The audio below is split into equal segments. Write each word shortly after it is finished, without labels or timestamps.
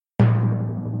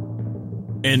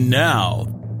And now,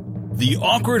 the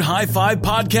Awkward High Five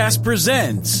Podcast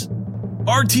presents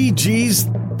RTG's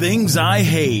Things I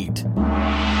Hate.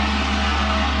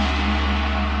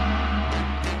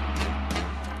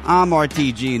 I'm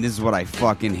RTG, and this is what I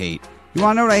fucking hate. You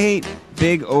wanna know what I hate?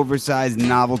 Big, oversized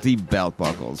novelty belt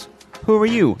buckles. Who are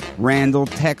you, Randall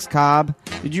Tex Cobb?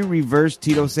 Did you reverse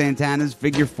Tito Santana's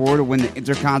figure four to win the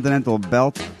Intercontinental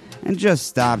belt? And just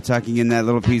stop tucking in that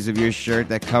little piece of your shirt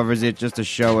that covers it just to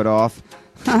show it off.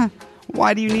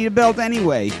 Why do you need a belt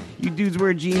anyway? You dudes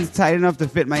wear jeans tight enough to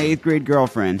fit my 8th grade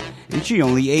girlfriend, and she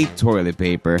only ate toilet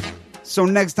paper. So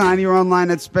next time you're online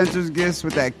at Spencer's Gifts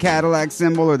with that Cadillac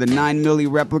symbol or the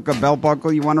 9mm replica belt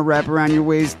buckle you want to wrap around your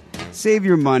waist, save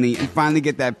your money and finally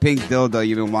get that pink dildo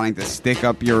you've been wanting to stick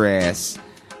up your ass.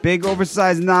 Big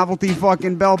oversized novelty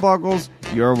fucking belt buckles,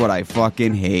 you're what I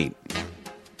fucking hate.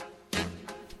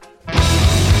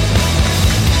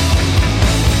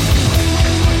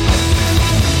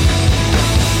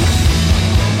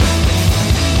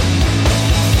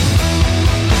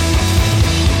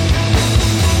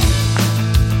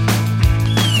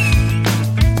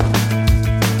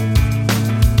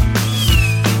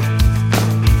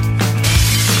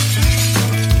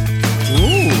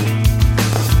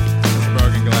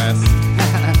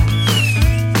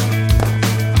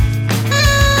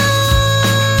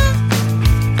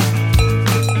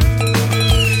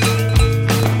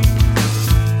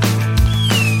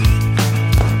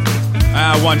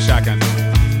 One shotgun.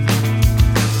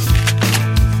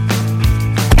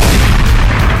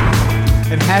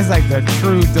 It has like the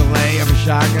true delay of a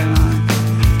shotgun on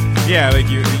it. Yeah, like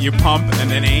you pump and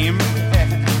then aim.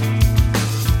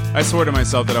 I swore to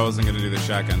myself that I wasn't going to do the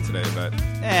shotgun today, but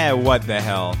what the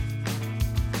hell.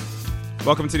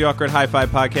 Welcome to the Awkward High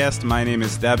Five Podcast. My name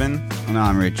is Devin. And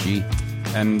I'm Richie.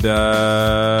 And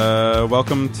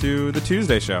welcome to the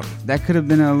Tuesday show. That could have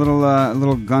been a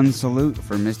little gun salute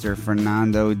for Mr.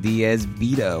 Fernando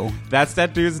Diaz-Vito. That's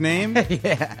that dude's name?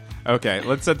 Yeah. Okay,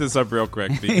 let's set this up real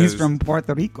quick. Because, he's from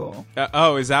Puerto Rico.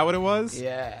 Oh, is that what it was?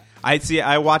 Yeah.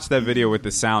 I watched that video with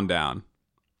the sound down.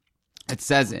 It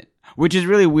says it, which is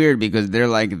really weird because they're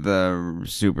like the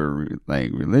super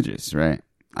like religious, right?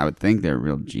 I would think they're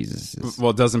real Jesuses.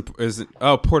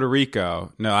 Well, Puerto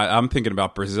Rico. No, I'm thinking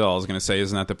about Brazil. I was going to say,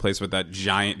 isn't that the place with that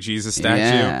giant Jesus statue?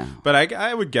 Yeah. But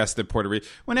I would guess that Puerto Rico,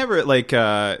 whenever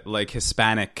like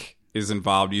Hispanic is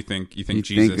involved, you think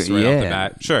Jesus right off the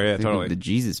bat. Sure, yeah, totally. The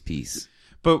Jesus piece.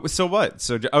 But so what?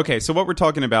 So what we're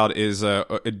talking about is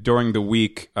during the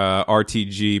week,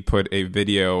 RTG put a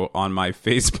video on my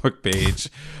Facebook page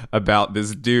about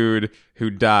this dude who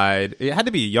died. It had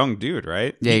to be a young dude,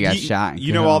 right? Yeah, he got shot.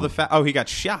 You know all the Oh, he got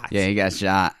shot. Yeah, he got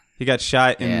shot. He got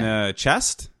shot in the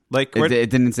chest. Like it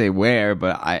didn't say where,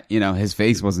 but his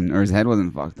face wasn't, or his head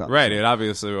wasn't fucked up. Right, it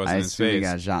obviously wasn't his face. He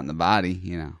got shot in the body.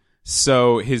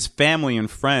 So his family and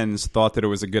friends thought that it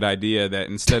was a good idea that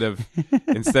instead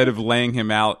of laying him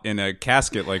out in a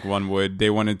casket like one would, they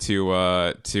wanted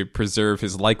to preserve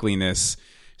his likeliness.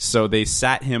 So they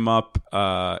sat him up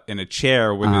in a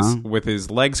chair with his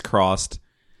legs crossed,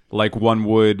 like one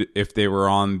would if they were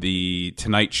on the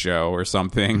Tonight Show or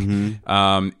something.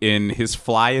 Mm-hmm. In his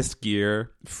flyest gear,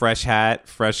 fresh hat,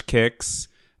 fresh kicks.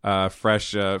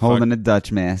 Holding a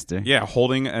Dutch master. Yeah,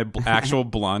 holding an actual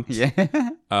blunt. Yeah.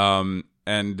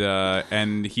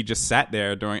 And he just sat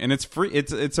there and it's free.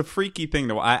 It's a freaky thing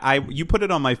though. You put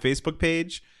it on my Facebook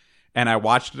page, and I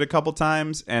watched it a couple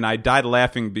times, and I died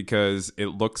laughing because it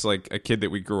looks like a kid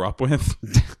that we grew up with,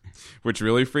 which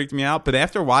really freaked me out. But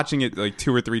after watching it like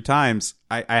 2 or 3 times,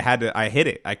 I hit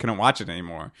it. I couldn't watch it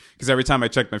anymore because every time I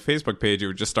checked my Facebook page, it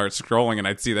would just start scrolling, and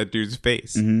I'd see that dude's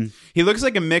face. Mm-hmm. He looks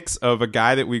like a mix of a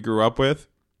guy that we grew up with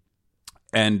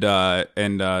and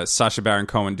Sacha Baron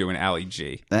Cohen doing Ali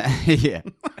G. Yeah.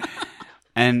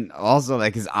 And also,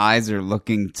 like, his eyes are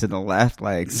looking to the left,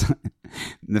 like,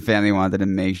 the family wanted to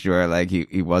make sure, like,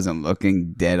 he wasn't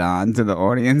looking dead on to the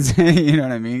audience. You know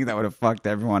what I mean? That would have fucked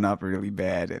everyone up really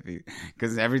bad.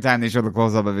 Because every time they show the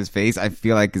close-up of his face, I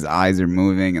feel like his eyes are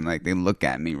moving and, like, they look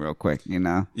at me real quick, you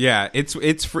know? Yeah, it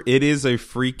is a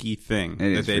freaky thing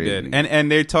that they did. And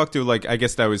they talked to, like, I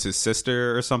guess that was his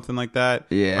sister or something like that.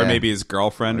 Yeah. Or maybe his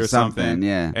girlfriend or something.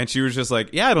 Yeah. And she was just like,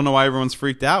 yeah, I don't know why everyone's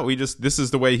freaked out. This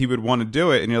is the way he would want to do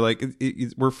it. And you're like,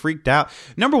 we're freaked out.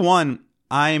 Number one,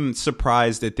 I'm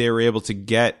surprised that they were able to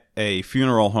get a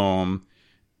funeral home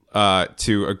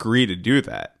to agree to do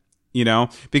that,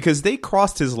 because they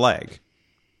crossed his leg.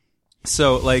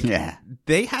 So, like, Yeah.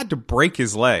 they had to break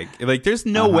his leg. Like, there's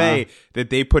no way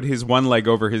that they put his one leg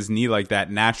over his knee like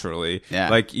that naturally. Yeah.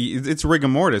 Like, it's rigor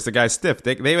mortis. The guy's stiff.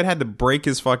 They would have to break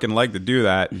his fucking leg to do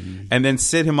that, and then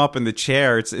sit him up in the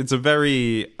chair. It's a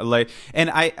very, like, and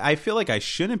I feel like I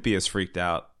shouldn't be as freaked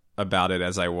out about it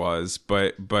as I was,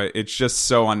 but it's just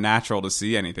so unnatural to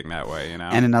see anything that way, you know?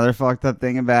 And another fucked up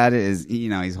thing about it is,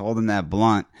 he's holding that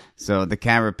blunt, so the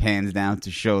camera pans down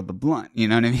to show the blunt, you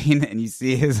know what I mean? And you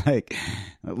see his, like,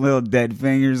 little dead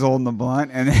fingers holding the blunt,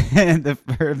 and then the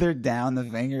further down the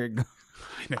finger it goes.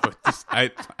 I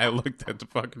know. I looked at the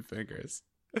fucking fingers.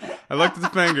 I looked at the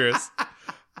fingers.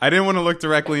 I didn't want to look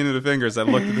directly into the fingers. I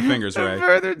looked at the fingers, The right?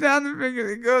 further down the finger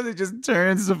it goes, it just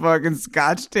turns to fucking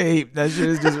Scotch tape. That shit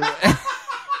is just...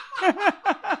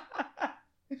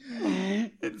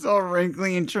 It's all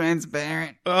wrinkly and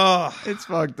transparent. Ugh. It's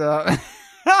fucked up.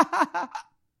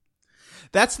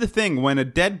 That's the thing. When a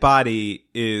dead body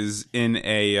is in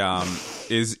a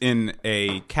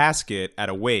casket at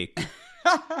a wake,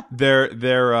 they're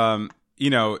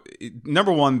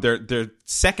number one, their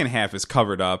second half is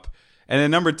covered up, and then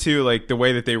number two, like the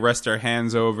way that they rest their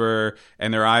hands over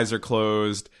and their eyes are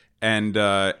closed. And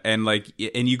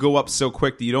you go up so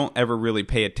quick that you don't ever really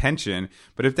pay attention.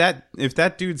 But if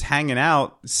that dude's hanging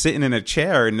out, sitting in a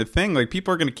chair in the thing, like,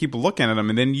 people are going to keep looking at him.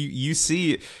 And then you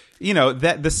see,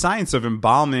 that the science of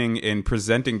embalming and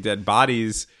presenting dead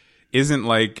bodies isn't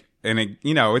like,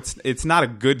 it's not a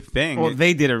good thing. Well,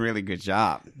 they did a really good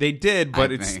job. They did,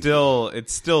 but it's still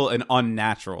an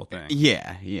unnatural thing.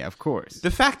 Yeah, of course. The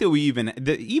fact that we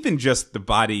even just the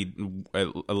body,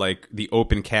 like the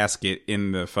open casket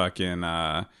in the fucking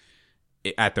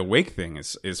at the wake thing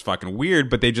is fucking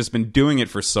weird. But they've just been doing it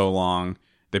for so long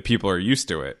that people are used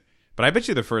to it. But I bet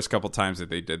you the first couple times that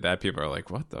they did that, people are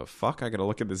like, "What the fuck? I gotta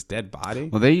look at this dead body."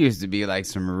 Well, there used to be like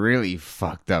some really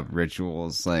fucked up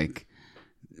rituals, like.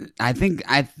 I think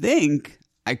I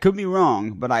could be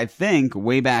wrong, but I think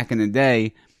way back in the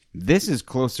day, this is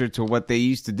closer to what they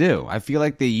used to do. I feel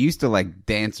like they used to like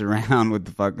dance around with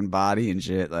the fucking body and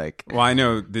shit. Like, well, I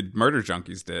know the murder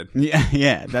junkies did.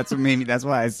 Yeah. That's what made me. That's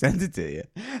why I sent it to you,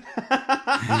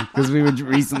 because we were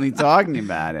recently talking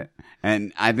about it,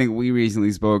 and I think we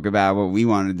recently spoke about what we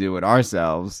want to do with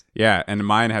ourselves. Yeah, and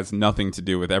mine has nothing to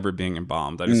do with ever being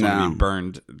embalmed. I just want to be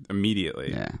burned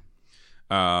immediately. Yeah.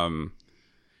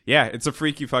 Yeah, it's a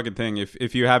freaky fucking thing.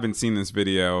 If you haven't seen this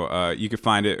video, you can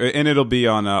find it, and it'll be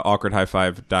on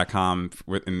awkwardhighfive.com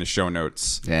in the show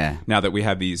notes. Yeah. Now that we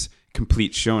have these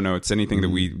complete show notes, anything that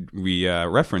we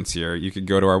reference here, you could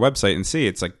go to our website and see.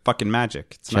 It's like fucking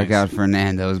magic. It's Check nice. out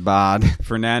Fernando's bod.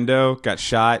 Fernando got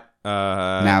shot.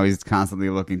 Now he's constantly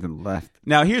looking to the left.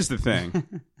 Now, here's the thing.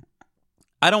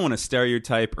 I don't want to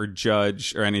stereotype or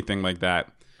judge or anything like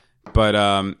that,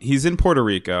 but he's in Puerto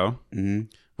Rico. Mm-hmm.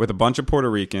 With a bunch of Puerto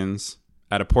Ricans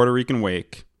at a Puerto Rican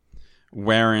wake,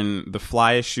 wearing the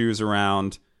flyest shoes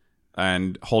around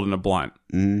and holding a blunt.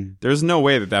 There's no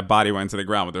way that body went to the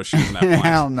ground with those shoes in that blunt.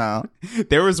 Hell no.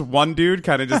 There was one dude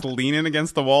kind of just leaning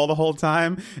against the wall the whole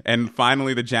time, and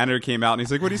finally the janitor came out and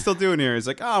he's like, "What are you still doing here?" He's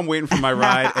like, "Oh, I'm waiting for my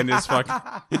ride," and just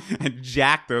fucking and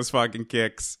jacked those fucking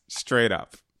kicks straight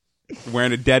up,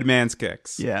 wearing a dead man's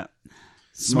kicks. Yeah.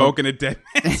 Smoking a dead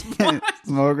man's blunt.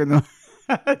 Smoking the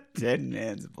dead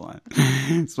man's blunt.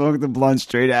 Smoking the blunt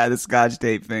straight out of the Scotch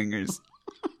tape fingers.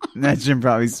 That shit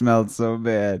probably smelled so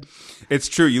bad. It's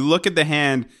true. You look at the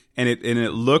hand, and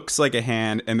it looks like a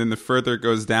hand, and then the further it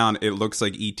goes down, it looks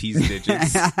like E.T.'s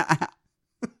digits.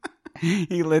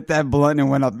 He lit that blunt and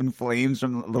went up in flames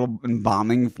from a little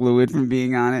embalming fluid from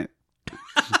being on it.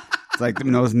 It's like the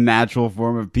most natural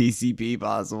form of PCP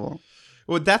possible.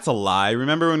 Well, that's a lie.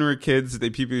 Remember when we were kids,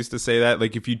 people used to say that,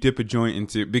 like, if you dip a joint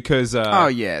into, because oh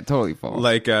yeah, totally false.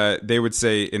 Like they would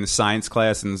say in science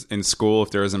class in school,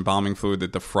 if there was embalming fluid,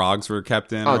 that the frogs were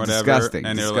kept in or whatever. Disgusting.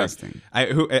 And Disgusting.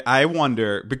 Like, I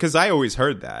wonder, because I always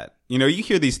heard that. You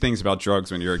hear these things about drugs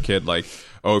when you're a kid, like,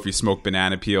 oh, if you smoke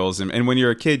banana peels, and when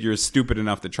you're a kid, you're stupid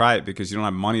enough to try it because you don't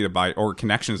have money to buy or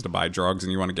connections to buy drugs,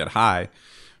 and you want to get high.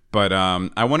 But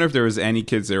I wonder if there was any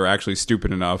kids that were actually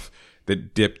stupid enough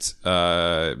that dipped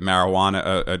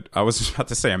marijuana. I was just about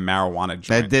to say a marijuana joint.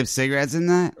 That dipped cigarettes in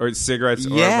that? Or cigarettes.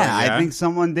 Yeah, I think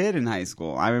someone did in high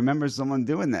school. I remember someone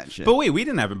doing that shit. But wait, we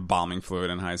didn't have embalming fluid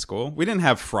in high school. We didn't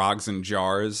have frogs in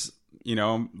jars,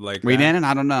 like we that. didn't?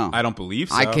 I don't know. I don't believe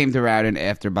so. I came to Rowden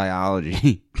after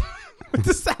biology. What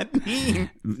does that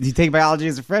mean? You take biology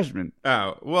as a freshman.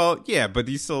 Oh, well, yeah, but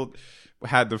you still...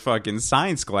 had the fucking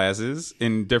science classes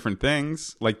in different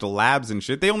things, like the labs and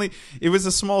shit. It was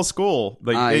a small school.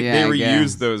 Like they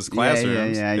reused those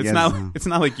classrooms. It's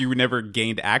not like you never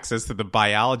gained access to the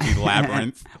biology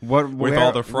labyrinth with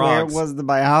all the frogs. Where was the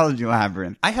biology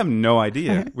labyrinth? I have no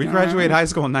idea. We graduated high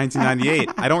school in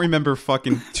 1998. I don't remember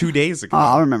fucking 2 days ago. Oh,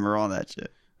 I remember all that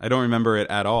shit. I don't remember it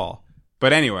at all.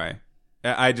 But anyway,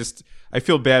 I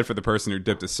feel bad for the person who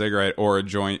dipped a cigarette or a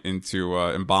joint into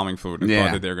embalming fluid and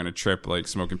thought that they were going to trip like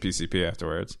smoking PCP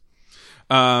afterwards.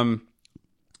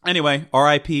 Anyway,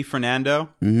 R.I.P. Fernando.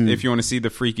 If you want to see the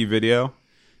freaky video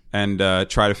and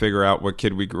try to figure out what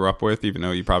kid we grew up with, even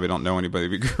though you probably don't know anybody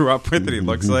we grew up with that he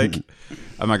looks like.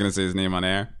 I'm not going to say his name on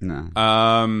air.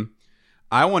 No.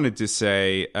 I wanted to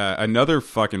say another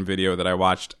fucking video that I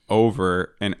watched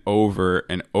over and over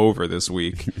and over this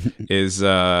week is...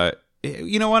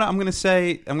 you know what I'm gonna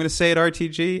say at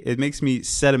RTG. It makes me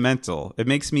sentimental. It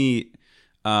makes me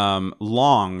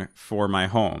long for my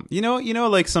home. You know,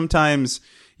 like sometimes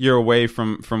you're away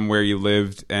from where you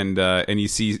lived, and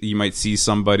you might see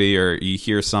somebody or you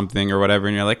hear something or whatever,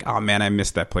 and you're like, oh man, I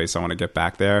missed that place. I want to get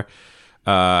back there.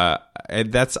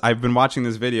 And I've been watching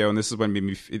this video, and this is what made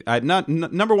me.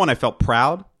 Number one, I felt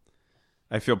proud.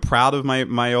 I feel proud of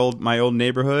my old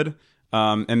neighborhood.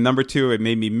 And number two, it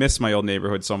made me miss my old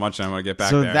neighborhood so much, and I want to get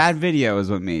back there. So that video is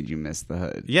what made you miss the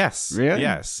hood? Yes. Really?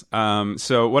 Yes.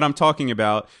 So what I'm talking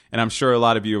about, and I'm sure a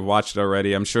lot of you have watched it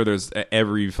already. I'm sure there's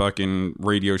every fucking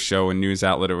radio show and news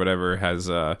outlet or whatever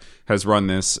has run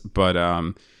this. But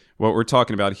what we're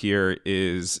talking about here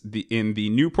is in the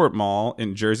Newport Mall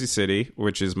in Jersey City,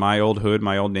 which is my old hood,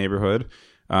 my old neighborhood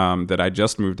that I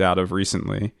just moved out of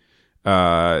recently.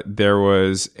 There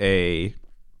was a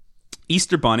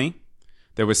Easter bunny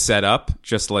that was set up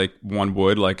just like one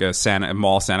would, like a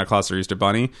mall Santa Claus or Easter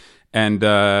bunny. And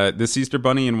this Easter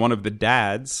bunny and one of the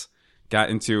dads got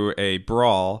into a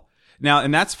brawl. Now,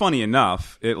 and that's funny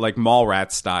enough, it like mall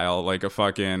rat style, like a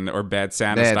fucking, or Bad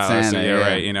Santa style. So, yeah,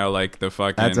 right. You know, like the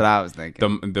fucking. That's what I was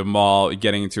thinking. The mall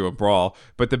getting into a brawl.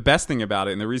 But the best thing about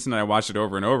it, and the reason that I watched it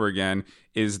over and over again,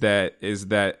 is that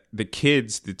the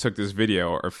kids that took this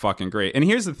video are fucking great. And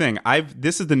here's the thing.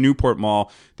 This is the Newport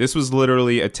Mall. This was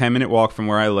literally a 10-minute walk from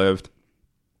where I lived.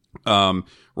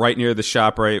 Right near the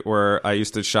shop, right where I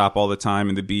used to shop all the time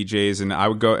in the BJ's, and I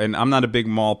would go. And I'm not a big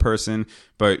mall person,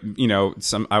 but you know,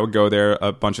 I would go there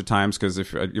a bunch of times because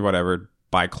if whatever,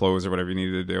 buy clothes or whatever you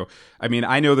needed to do. I mean,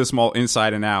 I know this mall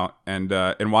inside and out, and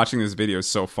watching this video is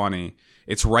so funny.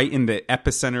 It's right in the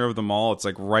epicenter of the mall. It's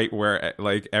like right where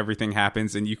like everything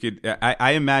happens, and you could.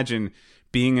 I imagine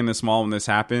being in this mall when this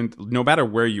happened. No matter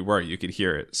where you were, you could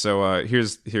hear it. So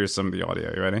here's some of the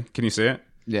audio. You ready? Can you see it?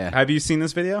 Yeah. Have you seen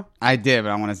this video? I did,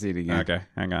 but I want to see it again. Okay,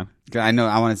 hang on. I know.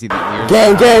 I want to see the ears.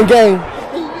 Gang.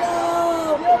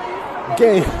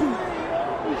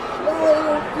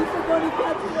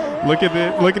 Look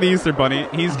at the Easter bunny.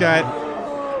 He's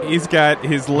got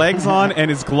his legs on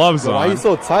and his gloves on. Why are you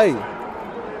so tight?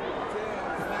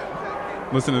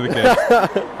 Listen to the kid.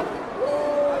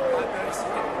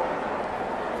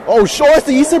 Oh, show us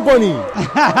the Easter bunny.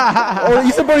 Oh, the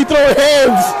Easter bunny throwing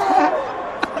hands.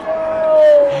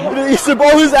 The Easter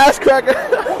bunny, his ass cracker.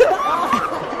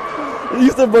 The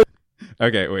Easter bunny.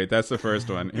 Okay, wait, that's the first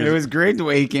one. It was great the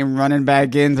way he came running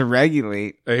back in to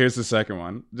regulate. Here's the second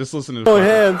one. Just listen to the throwing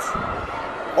hands.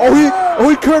 Oh,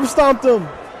 he curb stomped him.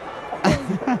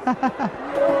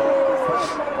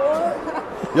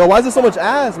 Yo, why is there so much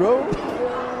ass, bro?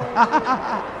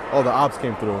 Oh, the ops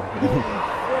came through.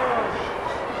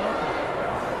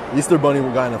 Easter bunny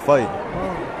got in a fight.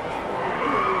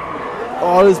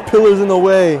 Oh, there's pillars in the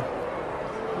way.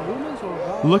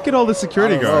 Look at all the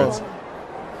security guards.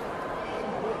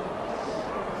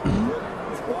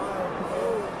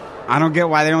 I don't get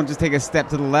why they don't just take a step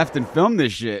to the left and film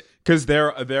this shit. Because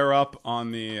they're up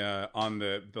on the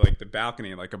like the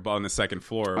balcony, like above on the second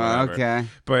floor or whatever. Okay.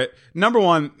 But number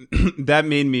one, that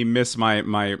made me miss my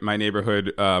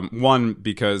neighborhood. One,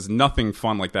 because nothing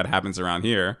fun like that happens around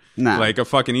here. Nah. Like a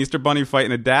fucking Easter bunny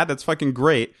fighting a dad, that's fucking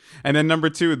great. And then number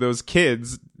two, those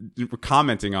kids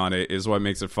commenting on it is what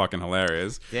makes it fucking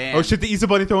hilarious. Damn. Oh shit, the Easter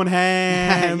bunny throwing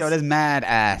hands. Yo, that's mad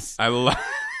ass. I love.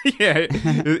 Yeah,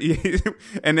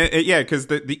 and because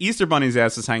the Easter bunny's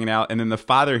ass is hanging out, and then the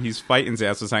father he's fighting's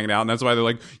ass is hanging out, and that's why they're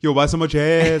like, "Yo, why so much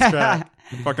ass crack?"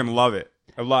 I fucking love it.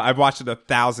 I've watched it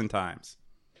 1,000 times.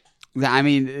 I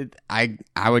mean, I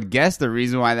would guess the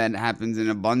reason why that happens in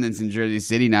abundance in Jersey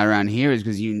City, not around here, is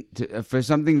because for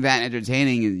something that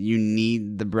entertaining, you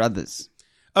need the brothers.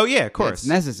 Oh yeah, of course, it's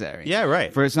necessary. Yeah,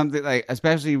 right. For something like,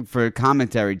 especially for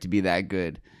commentary to be that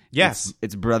good. Yes.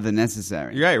 It's brother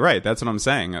necessary. Right. That's what I'm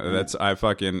saying.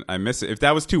 I miss it. If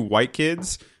that was two white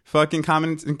kids fucking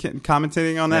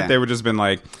commentating on that, they would just been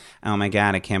like, "Oh my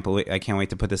god, I can't wait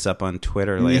to put this up on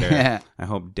Twitter later. Yeah. I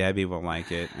hope Debbie will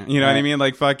like it." You know what I mean?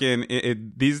 Like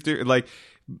fucking these like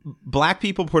black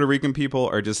people, Puerto Rican people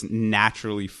are just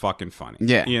naturally fucking funny.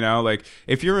 Yeah. You know, like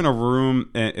if you're in a room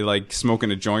like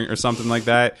smoking a joint or something like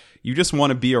that, you just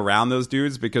want to be around those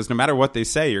dudes because no matter what they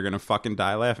say, you're going to fucking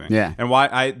die laughing. Yeah. And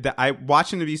why I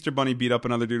watching the Easter Bunny beat up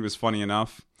another dude was funny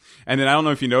enough. And then I don't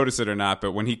know if you notice it or not,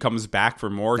 but when he comes back for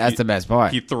more, That's the best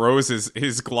part. He throws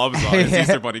his gloves off, his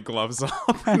Easter Bunny gloves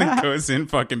off, and then goes in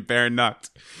fucking bare nut,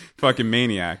 fucking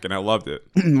maniac, and I loved it.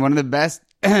 One of the best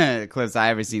clips I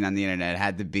ever seen on the internet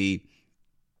had to be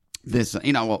this,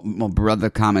 well, brother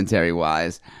commentary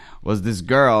wise, was this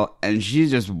girl, and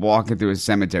she's just walking through a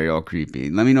cemetery all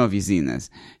creepy. Let me know if you've seen this.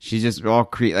 She's just all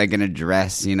like in a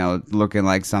dress, looking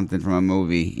like something from a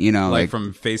movie, like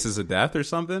from Faces of Death or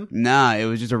something? Nah, it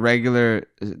was just a regular,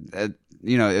 it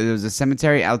was a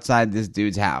cemetery outside this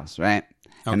dude's house, right?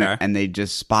 Okay. And they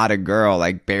just spot a girl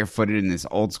like barefooted in this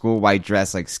old school white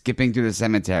dress, like skipping through the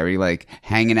cemetery, like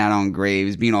hanging out on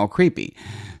graves, being all creepy.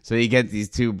 So you get these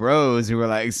two bros who are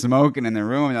like smoking in the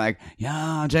room and they're like,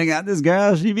 "Yo, check out this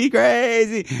girl. She be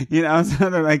crazy." So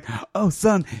they're like, "Oh,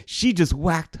 son, she just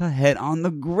whacked her head on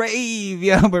the grave."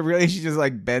 But really she's just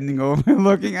like bending over and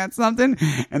looking at something.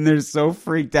 And they're so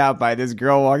freaked out by this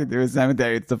girl walking through a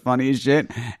cemetery. It's the funniest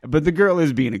shit. But the girl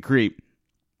is being a creep.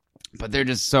 But they're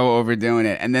just so overdoing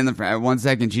it. And then at 1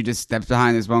 second, she just steps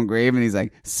behind this one grave and he's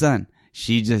like, "Son,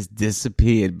 she just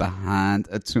disappeared behind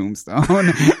a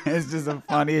tombstone." It's just the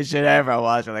funniest shit ever. I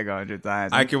watched it like 100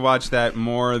 times. I could watch that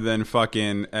more than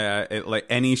fucking like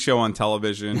any show on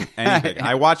television, anything.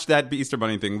 I watched that Easter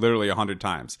Bunny thing literally 100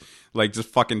 times, like just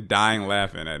fucking dying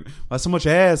laughing and why so much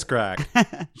ass crack.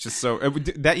 It's just so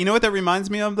that what that reminds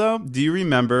me of though. Do you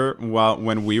remember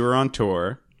when we were on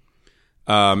tour,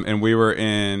 and we were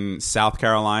in South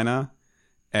Carolina?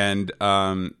 And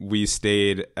we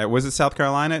stayed was it South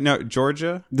Carolina? No,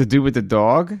 Georgia? The dude with the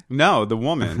dog? No, the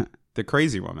woman. The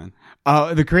crazy woman.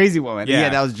 Oh, the crazy woman. Yeah.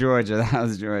 That was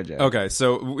Georgia. Okay,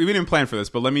 so we didn't plan for this,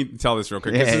 but let me tell this real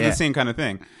quick. This is the same kind of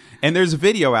thing. And there's a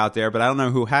video out there, but I don't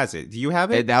know who has it. Do you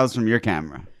have it? That was from your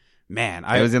camera. Man,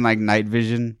 It was in like night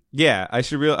vision. Yeah, I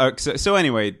should so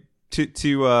anyway, to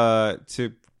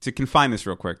confine this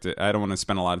real quick. I don't want to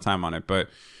spend a lot of time on it, but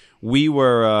we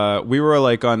were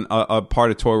like on a part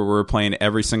of tour where we were playing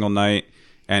every single night,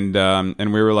 and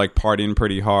we were like partying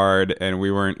pretty hard, and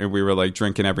we were like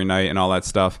drinking every night and all that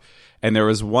stuff. And there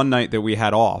was one night that we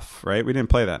had off, right? We didn't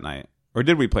play that night, or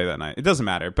did we play that night? It doesn't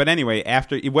matter. But anyway,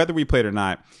 after whether we played or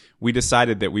not, we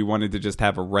decided that we wanted to just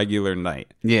have a regular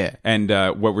night. Yeah. And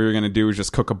what we were gonna do was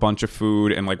just cook a bunch of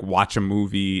food and like watch a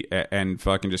movie and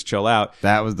fucking just chill out.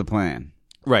 That was the plan.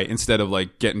 Right, instead of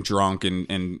like getting drunk and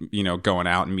going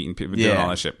out and meeting people, doing all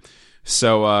that shit.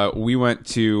 So we went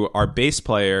to our bass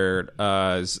player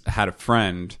had a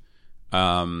friend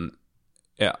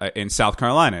in South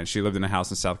Carolina, and she lived in a house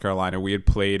in South Carolina. We had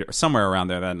played somewhere around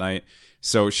there that night,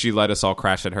 so she let us all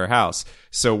crash at her house.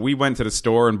 So we went to the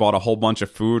store and bought a whole bunch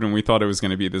of food, and we thought it was going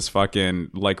to be this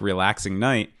fucking like relaxing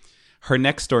night. Her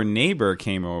next door neighbor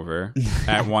came over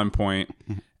at one point,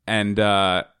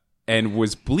 and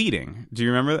was bleeding. Do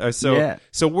you remember?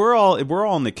 So we're all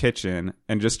in the kitchen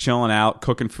and just chilling out,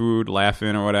 cooking food,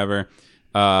 laughing or whatever.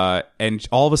 And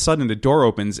all of a sudden the door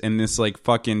opens and this like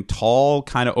fucking tall,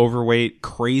 kind of overweight,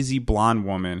 crazy blonde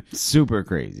woman, super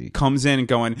crazy, comes in and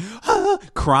going,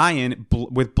 crying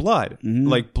with blood,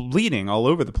 like bleeding all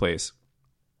over the place.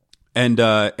 And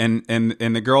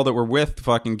the girl that we're with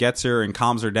fucking gets her and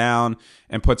calms her down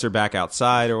and puts her back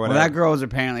outside or whatever. Well, that girl was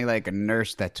apparently like a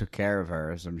nurse that took care of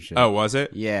her or some shit. Oh, was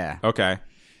it? Yeah. Okay.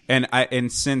 And I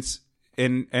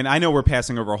know we're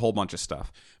passing over a whole bunch of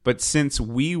stuff, but since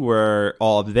we were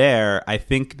all there, I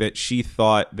think that she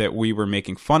thought that we were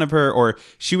making fun of her, or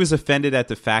she was offended at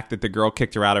the fact that the girl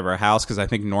kicked her out of her house, because I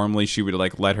think normally she would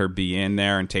like let her be in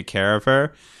there and take care of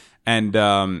her.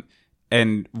 So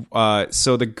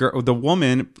the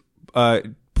woman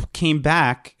came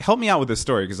back. Help me out with this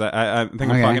story, because I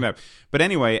think I'm fucking up. But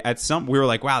anyway, we were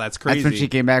like, wow, that's crazy. That's when she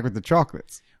came back with the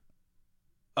chocolates.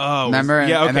 Oh, remember?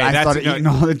 Yeah, okay. And I started eating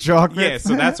all the chocolates. Yeah,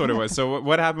 so that's what it was. So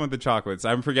what happened with the chocolates?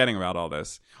 I'm forgetting about all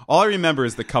this. All I remember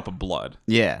is the cup of blood.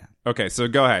 Yeah. Okay, so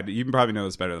go ahead. You probably know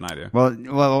this better than I do.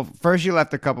 Well, first you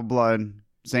left the cup of blood,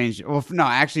 saying, no,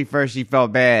 actually first she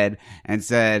felt bad and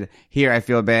said, here, I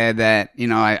feel bad that,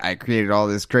 I created all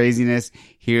this craziness.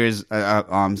 Here's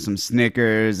some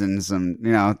Snickers and some,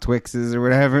 Twixes or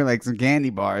whatever, like some candy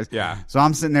bars. Yeah. So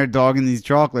I'm sitting there dogging these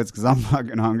chocolates because I'm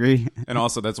fucking hungry. And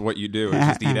also, that's what you do, is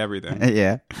just eat everything.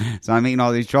 Yeah. So I'm eating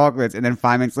all these chocolates, and then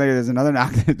 5 minutes later, there's another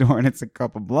knock at the door, and it's a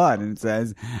cup of blood, and it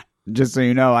says, just so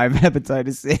you know, I have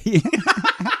hepatitis C.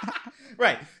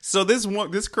 Right. So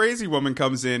this crazy woman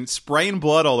comes in, spraying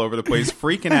blood all over the place,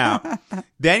 freaking out.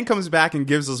 Then comes back and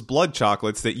gives us blood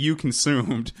chocolates that you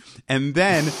consumed, and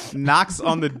then knocks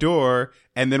on the door.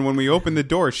 And then when we open the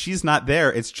door, she's not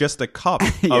there. It's just a cup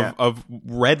of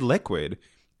red liquid,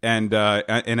 and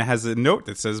it has a note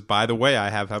that says, "By the way,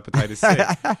 I have hepatitis C."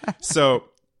 So.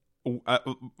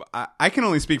 I can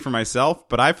only speak for myself,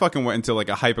 but I fucking went into like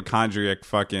a hypochondriac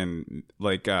fucking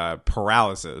like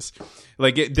paralysis.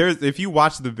 Like if you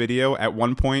watch the video, at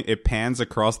one point it pans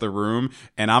across the room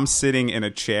and I'm sitting in a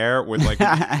chair with like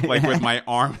with my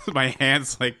arms, my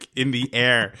hands like in the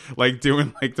air, like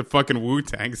doing like the fucking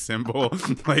Wu-Tang symbol,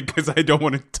 like because I don't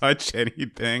want to touch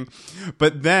anything.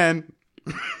 But then,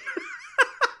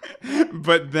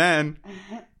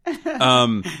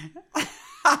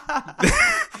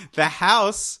 the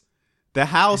house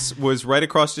was right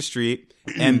across the street,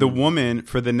 and the woman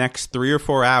for the next 3 or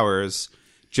 4 hours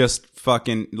just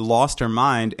fucking lost her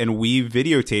mind, and we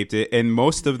videotaped it. And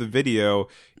most of the video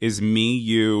is me,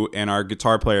 you, and our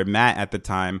guitar player Matt at the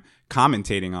time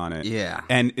commentating on it. Yeah.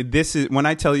 And this is when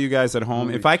I tell you guys at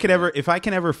home, if I can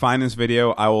ever find this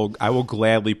video, I will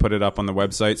gladly put it up on the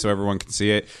website so everyone can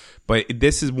see it. But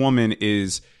woman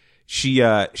is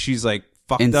she's like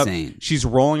fucked insane. Up. She's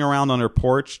rolling around on her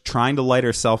porch trying to light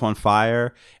herself on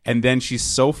fire, and then she's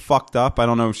so fucked up. I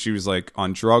don't know if she was like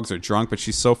on drugs or drunk, but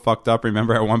she's so fucked up.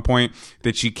 Remember at one point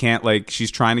that she can't, like,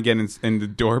 she's trying to get in the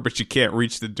door, but she can't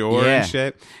reach the door and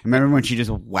shit. Remember when she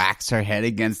just whacks her head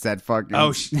against that fucking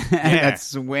that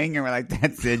swing, and we're like,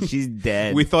 that's it, she's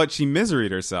dead. We thought she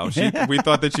miseried herself. We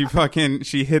thought that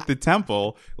she hit the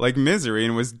temple like misery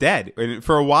and was dead. And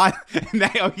for a while,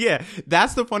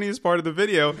 that's the funniest part of the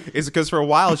video, is because for a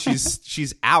while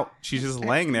she's out. She's just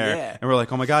laying there, and we're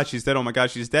like, oh my god, she's dead. Oh my god,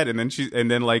 she's dead.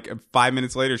 And then like 5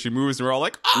 minutes later, she moves, and we're all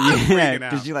like, oh, yeah,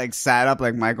 because she like sat up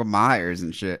like Michael Myers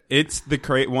and shit. It's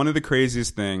one of the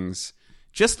craziest things.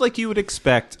 Just like you would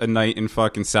expect a night in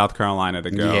fucking South Carolina to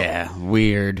go. Yeah,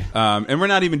 weird. And we're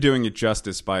not even doing it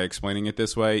justice by explaining it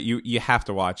this way. You have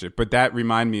to watch it. But that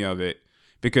reminded me of it,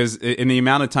 because in the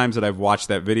amount of times that I've watched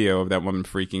that video of that woman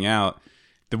freaking out,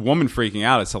 the woman freaking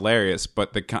out is hilarious,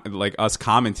 but like us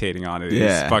commentating on it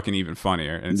is fucking even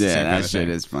funnier. And it's that shit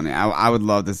is funny. I would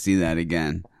love to see that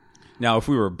again. Now, if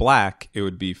we were black, it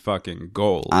would be fucking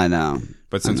gold. I know.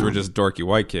 But since we're just dorky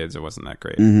white kids, it wasn't that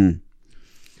great. Mm-hmm.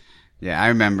 Yeah, I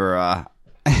remember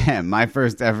my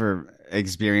first ever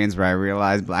experience where I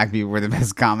realized black people were the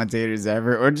best commentators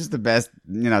ever, or just the best,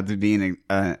 to be in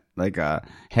a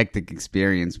hectic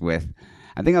experience with.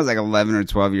 I think I was like 11 or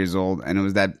 12 years old, and it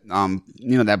was that,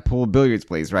 that pool billiards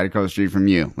place right across the street from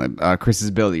you, like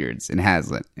Chris's Billiards in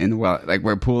Hazlitt, like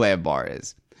where Pool Ave Bar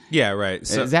is. Yeah, right.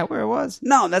 So, is that where it was?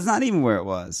 No, that's not even where it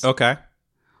was. Okay.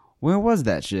 Where was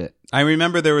that shit? I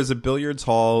remember there was a billiards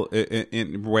hall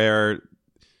in where,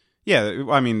 yeah,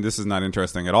 I mean, this is not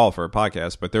interesting at all for a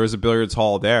podcast, but there was a billiards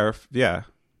hall there. Yeah.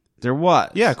 There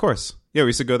was? Yeah, of course. Yeah, we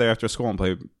used to go there after school and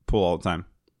play pool all the time.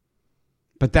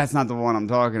 But that's not the one I'm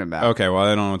talking about. Okay, well,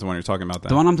 I don't know what the one you're talking about then.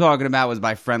 The one I'm talking about was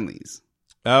by Friendly's.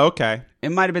 Oh, okay. It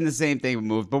might have been the same thing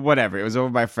moved, but whatever. It was over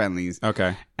by Friendly's.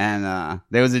 Okay. And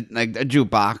there was a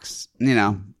jukebox,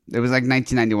 It was like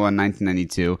 1991,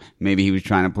 1992. Maybe he was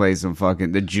trying to play some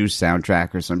fucking the Juice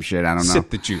soundtrack or some shit. I don't know.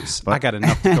 Sip the juice. But I got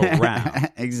enough to go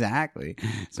around. Exactly.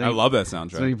 So I love that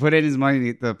soundtrack. So he put in his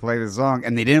money to play the song,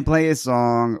 and they didn't play his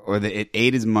song, or it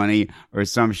ate his money, or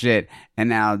some shit. And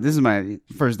now this is my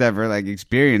first ever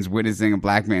experience witnessing a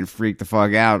black man freak the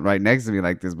fuck out right next to me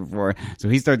like this before. So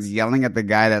he starts yelling at the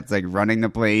guy that's running the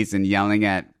place and yelling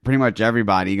at pretty much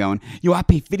everybody, going, "Yo, I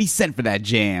paid 50 cents for that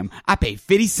jam. I paid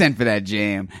 50 cents for that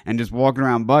jam," and just walking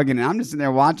around bugging. And I'm just sitting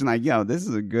there watching, yo, this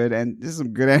is some good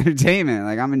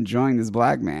entertainment. I'm enjoying this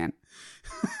black man.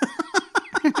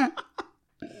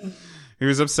 He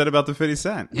was upset about the 50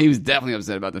 cent. He was definitely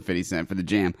upset about the 50 cent for the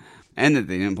jam, and that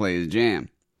they didn't play his jam.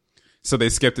 So they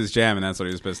skipped his jam, and that's what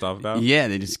he was pissed off about? Yeah,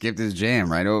 they just skipped his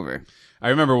jam right over. I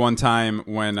remember one time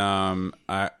when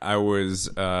I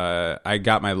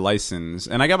got my license,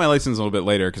 and I got my license a little bit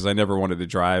later because I never wanted to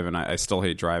drive, and I still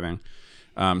hate driving.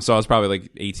 So I was probably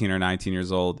 18 or 19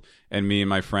 years old, and me and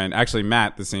my friend, actually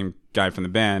Matt, the same guy from the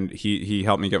band, he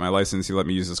helped me get my license. He let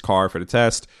me use his car for the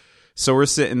test. So we're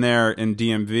sitting there in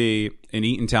DMV in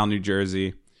Eatontown, New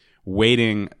Jersey,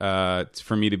 waiting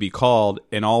for me to be called,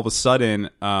 and all of a sudden,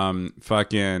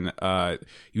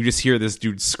 you just hear this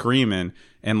dude screaming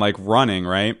and like running,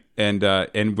 right?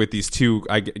 And with these two,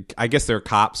 I guess they're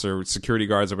cops or security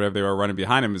guards or whatever they were running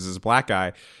behind him, is this black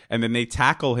guy, and then they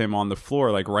tackle him on the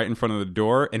floor, like right in front of the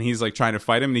door, and he's like trying to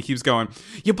fight him, and he keeps going,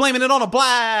 "You're blaming it on a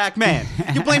black man!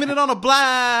 You're blaming it on a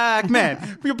black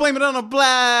man! You're blaming it on a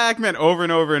black man!" Over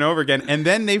and over and over again, and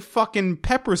then they fucking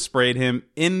pepper sprayed him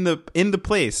in the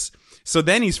place. So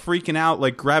then he's freaking out,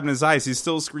 like grabbing his eyes. He's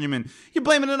still screaming, "You're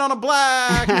blaming it on a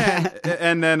black man!"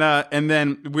 and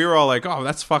then we were all like, "Oh,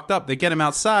 that's fucked up." They get him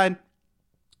outside.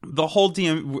 The whole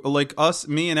DMV, like us,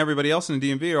 me, and everybody else in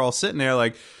the DMV are all sitting there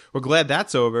like, we're glad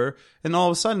that's over. And all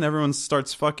of a sudden, everyone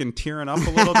starts fucking tearing up a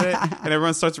little bit, and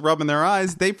everyone starts rubbing their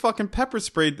eyes. They fucking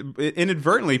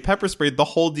inadvertently pepper sprayed the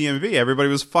whole DMV. Everybody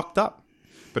was fucked up.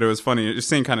 But it was funny. It's the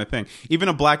same kind of thing. Even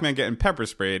a black man getting pepper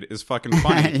sprayed is fucking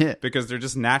funny Yeah. because they're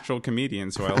just natural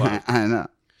comedians who I love. I know.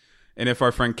 And if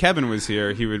our friend Kevin was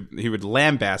here, he would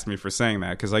lambaste me for saying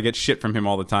that because I get shit from him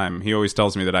all the time. He always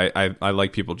tells me that I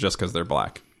like people just because they're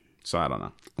black. So I don't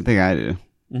know. I think I do.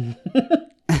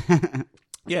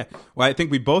 Yeah. Well, I think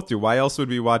we both do. Why else would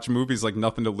we watch movies like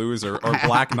Nothing to Lose or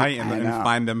Black Knight and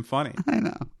find them funny? I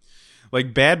know.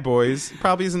 Like Bad Boys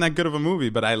probably isn't that good of a movie,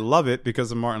 but I love it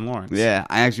because of Martin Lawrence. Yeah,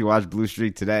 I actually watched Blue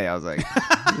Streak today. I was like,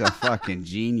 he's a fucking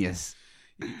genius.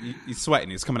 He's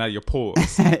sweating. He's coming out of your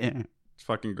pores. It's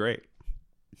fucking great.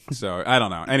 So, I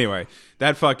don't know. Anyway,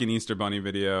 that fucking Easter Bunny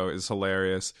video is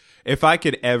hilarious. If I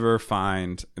could ever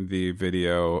find the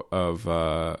video of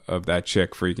that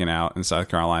chick freaking out in South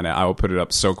Carolina, I will put it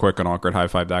up so quick on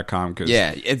awkwardhighfive.com because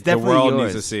Yeah, it's the definitely world yours.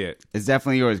 needs to see it. It's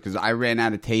definitely yours because I ran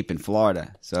out of tape in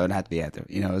Florida, so it had to be after.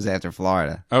 It was after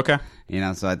Florida. Okay.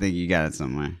 So I think you got it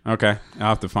somewhere. Okay. I'll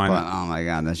have to find But it. oh my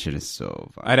god, that shit is so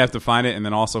fun. I'd have to find it and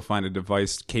then also find a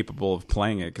device capable of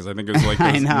playing it because I think it was like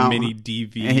I those know. mini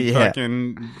DV Yeah.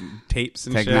 fucking tapes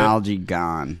and Technology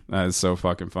gone. shit. That is so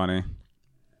fucking funny.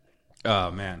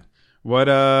 Oh man, what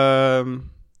else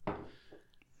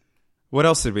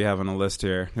did we have on the list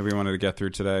here that we wanted to get through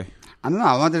today? I don't know.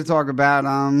 I wanted to talk about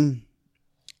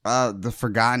the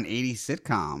forgotten 80s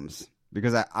sitcoms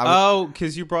because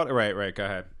Because you brought it right. Go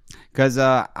ahead. Because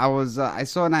I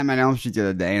saw Nightmare on Elm Street the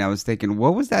other day, and I was thinking,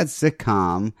 what was that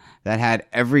sitcom that had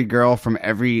every girl from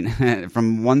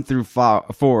from 1 through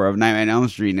 4 of Nightmare on Elm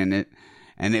Street in it,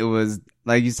 and it was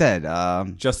like you said,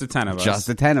 Just the 10 of us. Just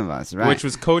the 10 of us, right? Which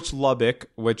was Coach Lubbock,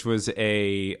 which was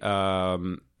a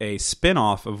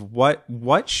spin-off of what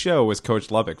show was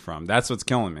Coach Lubbock from? That's what's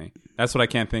killing me. That's what I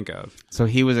can't think of. So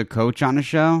he was a coach on a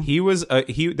show.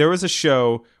 There was a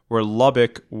show where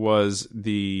Lubbock was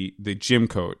the gym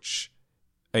coach,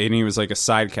 and he was like a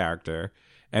side character.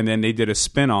 And then they did a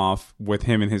spin-off with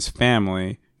him and his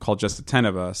family called Just the 10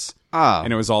 of Us. Oh,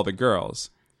 And it was all the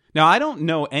girls. Now, I don't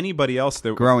know anybody else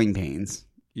that... Growing Pains.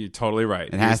 You're totally right.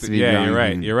 It has to be Yeah, Growing you're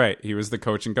right. Pains. You're right. He was the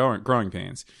coach in Growing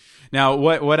Pains. Now,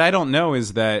 what I don't know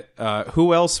is that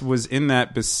who else was in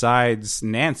that besides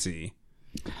Nancy?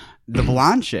 The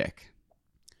blonde chick.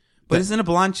 But isn't a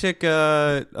blonde chick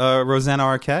Rosanna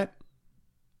Arquette?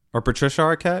 Or Patricia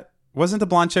Arquette? Wasn't the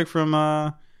blonde chick from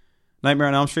Nightmare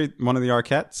on Elm Street one of the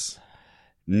Arquettes?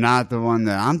 Not the one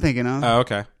that I'm thinking of. Oh,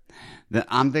 okay.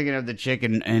 I'm thinking of the chick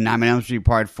in Nightmare on Elm Street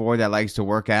Part 4 that likes to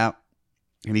work out.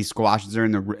 And he squashes her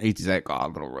in the... He's like, oh,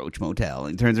 little roach motel.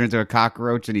 And he turns her into a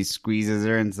cockroach and he squeezes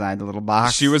her inside the little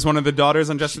box. She was one of the daughters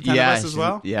on Just the 10 of Us as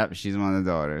well? Yep, she's one of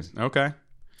the daughters. Okay.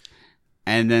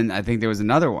 And then I think there was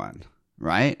another one,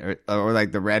 right? Or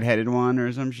like the redheaded one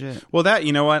or some shit. Well, that,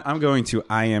 you know what? I'm going to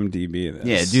IMDb this.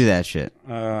 Yeah, do that shit.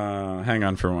 Hang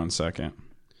on for 1 second.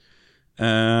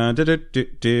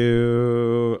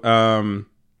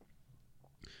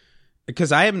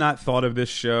 Because I have not thought of this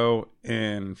show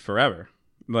in forever.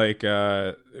 Like,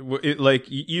 like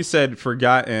you said,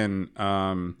 forgotten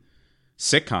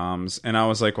sitcoms, and I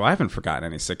was like, well, I haven't forgotten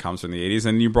any sitcoms from the 80s,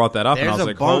 and you brought that up, and I was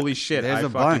like, holy shit, There's I a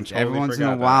fucking bunch. totally Every once in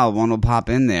forgot a that. while, one will pop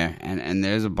in there, and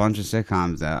there's a bunch of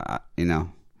sitcoms that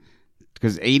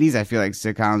because 80s, I feel like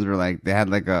sitcoms were like they had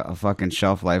like a fucking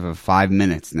shelf life of 5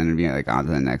 minutes, and then it'd be like on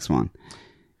to the next one.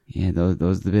 Yeah,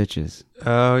 those the bitches.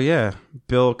 Oh yeah,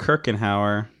 Bill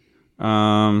Kirchenhauer.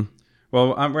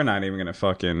 Well, we're not even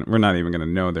gonna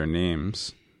know their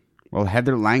names. Well,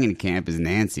 Heather Langenkamp is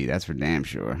Nancy. That's for damn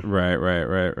sure. Right.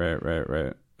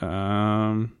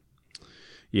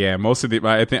 Yeah, most of the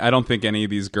I don't think any of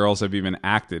these girls have even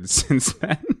acted since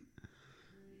then.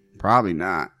 Probably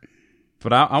not.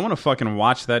 But I want to fucking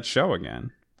watch that show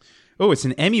again. Oh, it's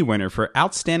an Emmy winner for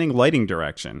outstanding lighting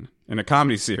direction in a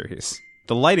comedy series.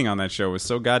 The lighting on that show was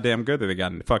so goddamn good that they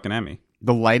got a fucking Emmy.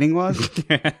 The lighting was?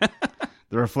 The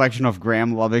reflection of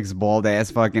Graham Lubbock's bald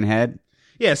ass fucking head?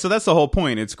 Yeah, so that's the whole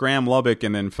point. It's Graham Lubbock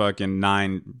and then fucking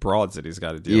 9 broads that he's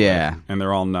got to deal with. And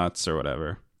they're all nuts or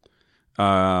whatever.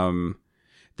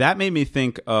 That made me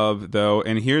think of, though,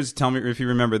 and tell me if you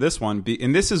remember this one.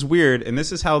 And this is weird, and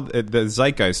this is how the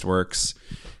zeitgeist works,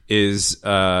 is,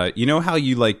 you know how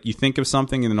you think of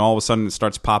something and then all of a sudden it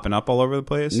starts popping up all over the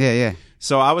place? Yeah.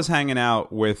 So I was hanging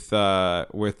out with I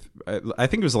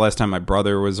think it was the last time my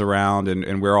brother was around, and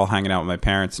we were all hanging out with my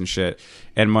parents and shit.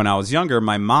 And when I was younger,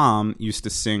 my mom used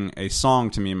to sing a song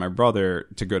to me and my brother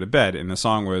to go to bed. And the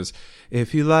song was,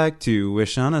 "If you like to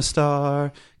wish on a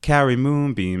star, carry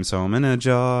moonbeams home in a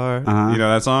jar." You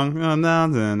know that song?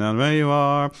 Down where you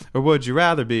are. Or would you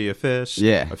rather be a fish?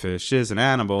 Yeah. A fish is an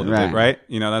animal, Right. right?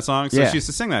 You know that song? So she used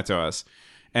to sing that to us.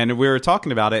 And we were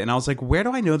talking about it, and I was like, where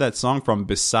do I know that song from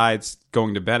besides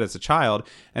going to bed as a child?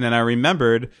 And then I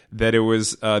remembered that it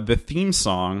was the theme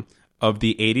song of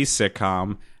the 80s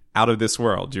sitcom Out of This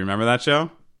World. Do you remember that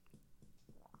show?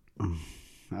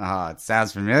 Oh, it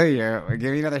sounds familiar.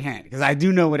 Give me another hint, because I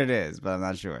do know what it is, but I'm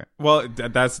not sure. Well,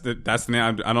 that's the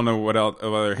name. I don't know what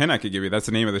other hint I could give you. That's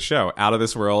the name of the show, Out of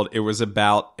This World. It was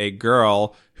about a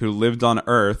girl who lived on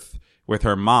Earth with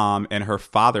her mom, and her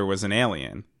father was an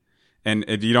alien. And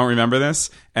you don't remember this?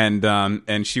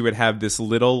 And she would have this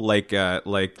little like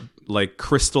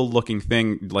crystal looking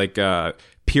thing, like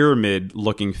pyramid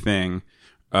looking thing,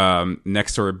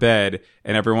 next to her bed.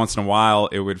 And every once in a while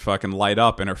it would fucking light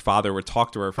up and her father would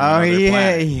talk to her from another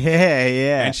planet.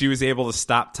 Yeah. And she was able to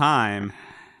stop time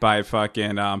by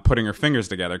fucking putting her fingers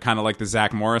together, kind of like the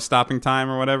Zach Morris stopping time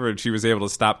or whatever. And she was able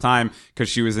to stop time because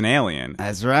she was an alien.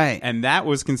 That's right. And that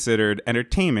was considered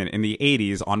entertainment in the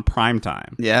 80s on prime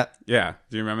time. Yeah. Yeah.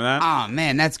 Do you remember that? Oh,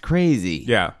 man, that's crazy.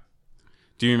 Yeah.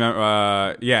 Do you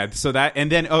remember? Yeah. So that,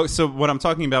 and then, so what I'm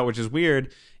talking about, which is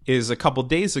weird, is a couple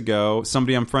days ago,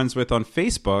 somebody I'm friends with on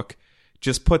Facebook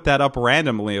just put that up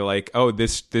randomly, like, oh,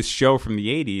 this show from the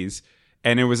 80s.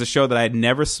 And it was a show that I had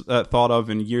never thought of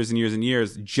in years and years and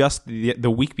years. Just the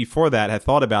week before that, I had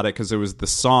thought about it because it was the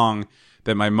song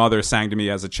that my mother sang to me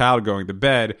as a child going to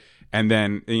bed. And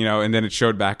then, and then it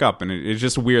showed back up. And it's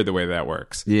just weird the way that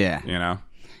works. Yeah.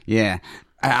 Yeah.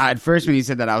 At first, when you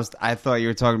said that, I thought you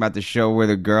were talking about the show where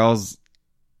the girl's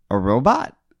a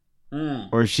robot?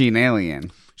 Or is she an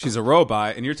alien? She's a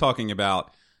robot, and you're talking about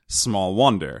Small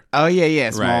Wonder. Oh, yeah.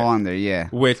 Small Wonder, yeah.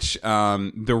 Which,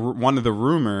 one of the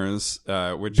rumors,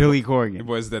 which Billy Corgan,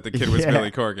 was that the kid was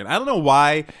Billy Corgan. I don't know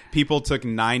why people took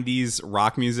 90s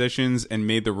rock musicians and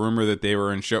made the rumor that they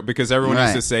were in show, because everyone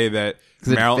used to say that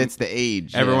it fits the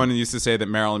age. Everyone used to say that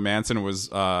Marilyn Manson was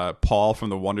Paul from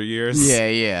the Wonder Years.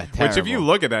 Yeah. Terrible. Which, if you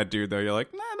look at that dude, though, you're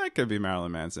like, nah, that could be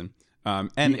Marilyn Manson.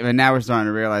 But now we're starting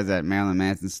to realize that Marilyn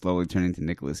Manson's slowly turning to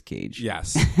Nicolas Cage.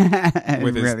 Yes. It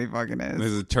really fucking is.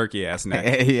 With his turkey ass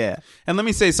neck. Yeah. And let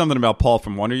me say something about Paul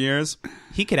from Wonder Years.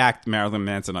 He could act Marilyn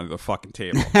Manson under the fucking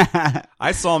table.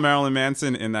 I saw Marilyn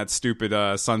Manson in that stupid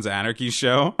Sons of Anarchy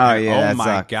show. Oh, yeah. Oh,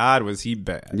 my God, was he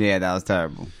bad. Yeah, that was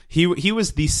terrible. He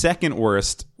was the second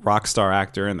worst rock star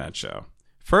actor in that show.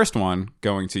 First one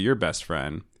going to your best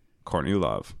friend, Courtney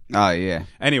Love. Oh, yeah.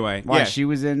 Anyway, why, she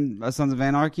was in Sons of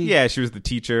Anarchy? Yeah, she was the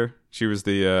teacher. She was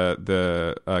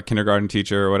the kindergarten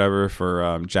teacher or whatever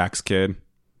for Jack's kid.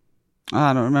 Oh,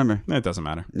 I don't remember. It doesn't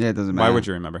matter. Yeah, it doesn't matter. Why would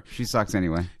you remember? She sucks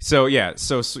anyway. So, yeah.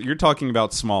 So you're talking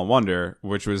about Small Wonder,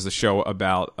 which was the show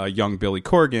about a young Billy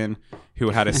Corgan who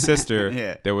had a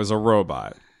sister that was a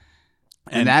robot.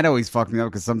 And that always fucked me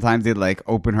up because sometimes they'd like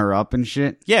open her up and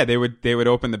shit. Yeah, they would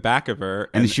open the back of her.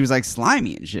 And she was like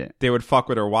slimy and shit. They would fuck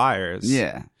with her wires.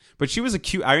 Yeah. But she was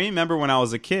I remember when I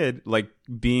was a kid, like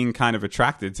being kind of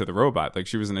attracted to the robot. Like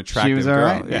she was an attractive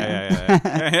girl. Right.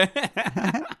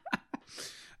 Yeah.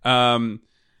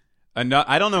 I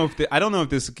don't know if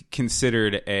this is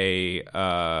considered a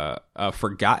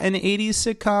forgotten 80s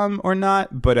sitcom or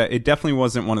not, but it definitely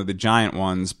wasn't one of the giant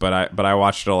ones. But I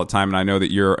watched it all the time, and I know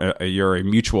that you're a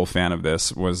mutual fan of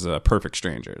this. Was Perfect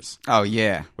Strangers? Oh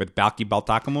yeah, with Balki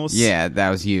Bartokomous. Yeah, that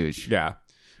was huge. Yeah,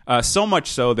 so much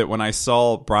so that when I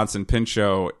saw Bronson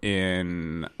Pinchot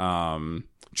in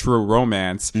True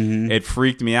Romance, it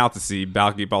freaked me out to see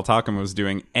Balki Bartokomous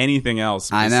doing anything else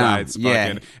besides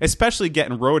fucking, especially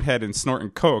getting roadhead and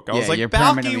snorting coke. I was like,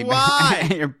 Balki, why?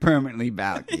 You're permanently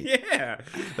Balki. Yeah,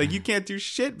 like you can't do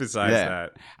shit besides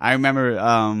that. I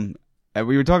remember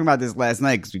we were talking about this last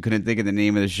night because we couldn't think of the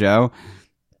name of the show,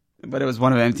 but it was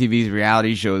one of MTV's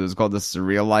reality shows. It was called The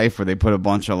Surreal Life, where they put a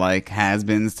bunch of like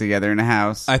has-beens together in a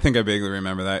house. I think I vaguely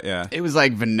remember that. Yeah, it was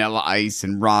like Vanilla Ice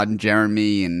and Rod and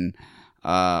Jeremy and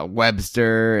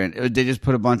Webster, and they just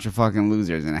put a bunch of fucking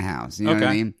losers in a house. You know what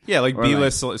I mean? Yeah, like Or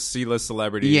B-list, C-list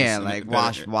celebrities. Yeah, and like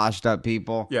that- washed up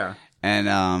people. Yeah. And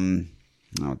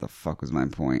oh, what the fuck was my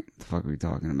point? What the fuck were we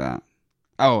talking about?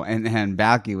 Oh, and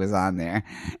Balky was on there,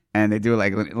 and they do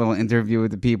like a little interview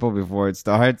with the people before it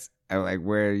starts, like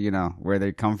where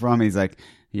they come from. He's like,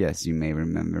 "Yes, you may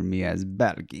remember me as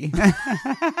Balky."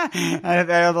 Out of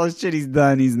all those shit he's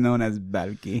done, he's known as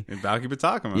Balky. And Balky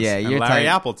Batacamus. Yeah, and you're Larry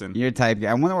type- Appleton. You're type guy.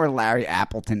 I wonder where Larry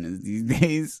Appleton is these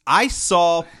days. I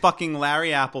saw fucking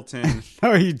Larry Appleton.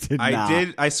 No, you did not. I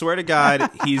did. I swear to God,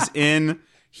 he's in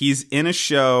a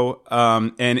show.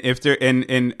 And if there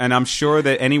and I'm sure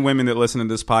that any women that listen to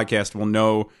this podcast will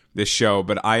know this show,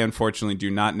 but I unfortunately do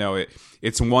not know it.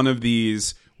 It's one of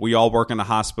these we all work in a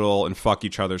hospital and fuck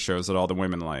each other shows that all the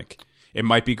women like. It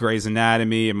might be Grey's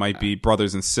Anatomy. It might be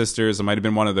Brothers and Sisters. It might have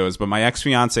been one of those. But my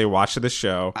ex-fiance watched this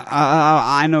show.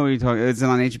 I know what you're talking. Is it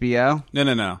on HBO?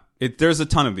 No. There's a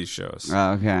ton of these shows.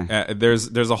 Oh, okay.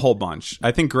 There's a whole bunch.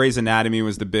 I think Grey's Anatomy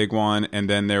was the big one, and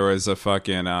then there was a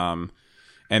fucking and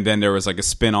then there was like a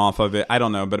spin-off of it. I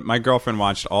don't know, but my girlfriend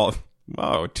watched all.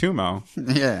 Whoa, Tumo.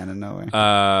 Yeah, I don't know.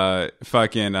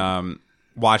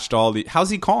 Watched all the. How's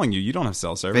he calling you? You don't have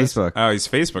cell service. Facebook. Oh, he's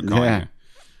Facebook calling you.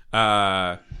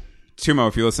 Tumo,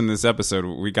 if you listen to this episode,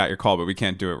 we got your call, but we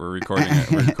can't do it. We're recording it.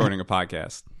 We're recording a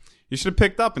podcast. You should have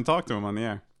picked up and talked to him on the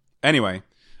air. Anyway,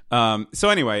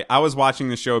 I was watching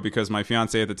the show because my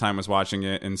fiance at the time was watching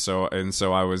it, and so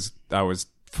I was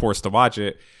forced to watch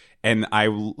it, and I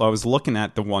was looking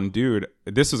at the one dude.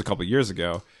 This was a couple of years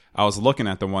ago. I was looking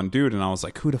at the one dude, and I was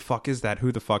like, "Who the fuck is that?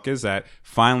 Who the fuck is that?"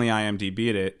 Finally,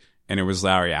 IMDb'd it, and it was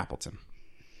Larry Appleton.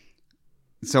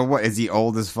 So what, is he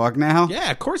old as fuck now?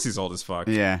 Yeah, of course he's old as fuck.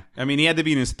 Yeah. I mean, he had to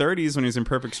be in his 30s when he was in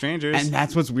Perfect Strangers. And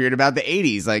that's what's weird about the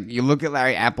 80s. Like, you look at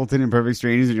Larry Appleton in Perfect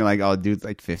Strangers and you're like, oh, dude's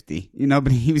like 50. You know,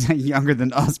 but he was like younger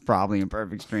than us probably in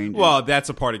Perfect Strangers. Well, that's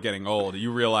a part of getting old.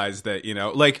 You realize that,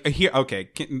 like,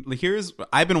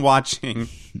 I've been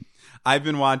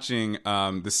watching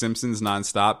The Simpsons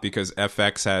nonstop because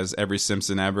FX has every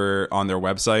Simpson ever on their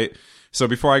website. So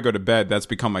before I go to bed, that's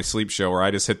become my sleep show where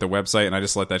I just hit the website and I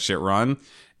just let that shit run.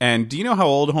 And do you know how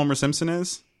old Homer Simpson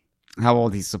is? How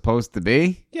old he's supposed to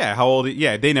be? Yeah, how old?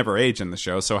 Yeah, they never age in the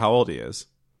show, so how old he is?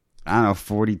 I don't know,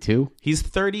 42? He's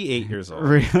 38 years old.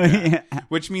 Really? Yeah.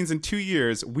 Which means in 2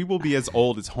 years, we will be as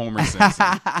old as Homer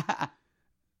Simpson.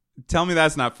 Tell me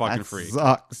that's not fucking That freak.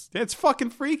 sucks. It's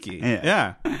fucking freaky.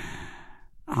 Yeah. Yeah.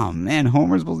 Oh, man,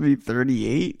 Homer's supposed to be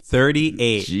 38?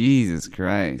 38. Jesus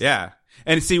Christ. Yeah.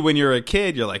 And see, when you're a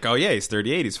kid, you're like, oh, yeah, he's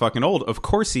 38. He's fucking old. Of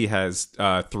course he has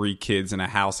 3 kids and a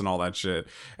house and all that shit.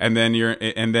 And then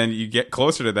you get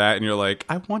closer to that and you're like,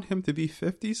 I want him to be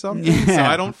 50-something, so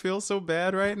I don't feel so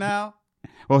bad right now.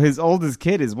 Well, his oldest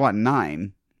kid is, what,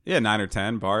 9? Yeah, 9 or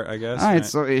 10, Bart, I guess. All right, right?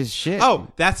 so is shit.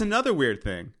 Oh, that's another weird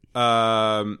thing.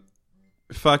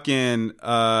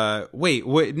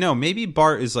 Wait, no, maybe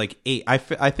Bart is like 8. I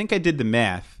think I did the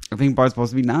math. I think Bart's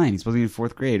supposed to be 9. He's supposed to be in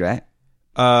 4th grade, right?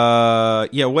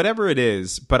 Yeah, whatever it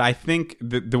is. But I think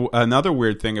the another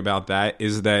weird thing about that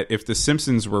is that if the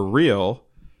Simpsons were real,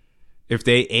 if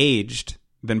they aged,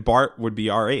 then Bart would be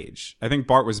our age. I think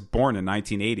Bart was born in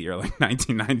 1980 or like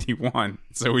 1991,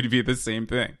 so we'd be the same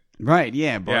thing. Right,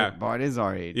 yeah. Yeah. Bart is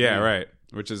our age. Yeah, right.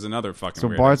 Which is another fucking. So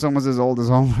weird Bart's thing. almost as old as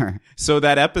Homer. So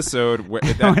that episode When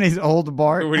he's old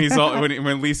Bart.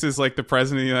 when Lisa's like the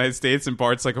president of the United States and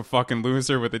Bart's like a fucking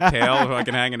loser with a tail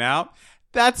fucking hanging out.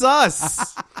 That's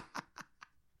us.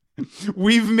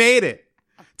 We've made it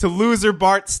to loser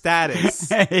Bart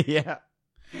status. Yeah.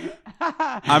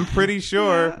 I'm pretty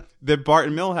sure that Bart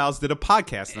and Milhouse did a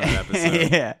podcast on that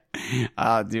episode. Yeah.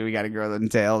 Oh, dude, we got to grow them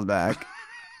tails back.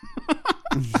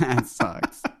 That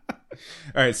sucks.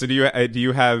 All right, so do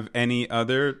you have any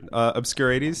other obscure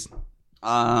 80s?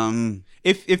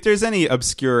 If there's any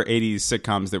obscure 80s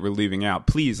sitcoms that we're leaving out,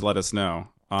 please let us know.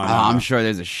 I'm sure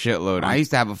there's a shitload. I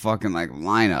used to have a fucking like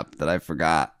lineup that I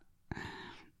forgot.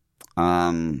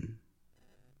 I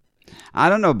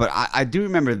don't know, but I do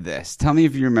remember this. Tell me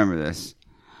if you remember this.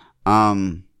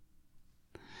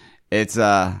 It's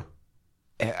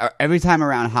every time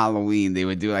around Halloween they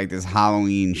would do like this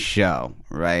Halloween show,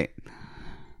 right?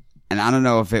 And I don't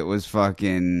know if it was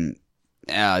fucking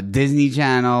Disney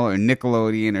Channel or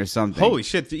Nickelodeon or something. Holy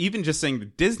shit, even just saying the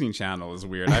Disney Channel is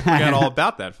weird. I forgot all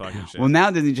about that fucking shit. Well,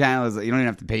 now Disney Channel is, you don't even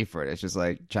have to pay for it. It's just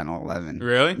like Channel 11.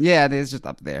 Really? Yeah, it's just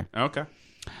up there. Okay.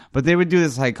 But they would do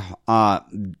this like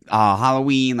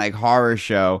Halloween like horror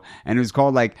show, and it was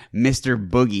called like Mr.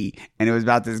 Boogie, and it was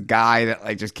about this guy that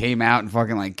like just came out and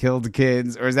fucking like killed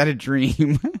kids. Or is that a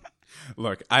dream?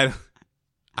 Look,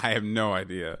 I have no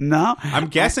idea. No? I'm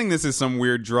guessing this is some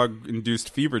weird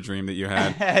drug-induced fever dream that you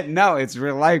had. No, it's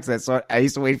real life. 'Cause I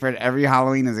used to wait for it every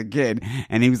Halloween as a kid,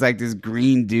 and he was like this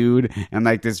green dude, and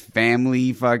like this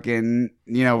family fucking,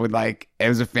 with like, it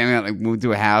was a family that like moved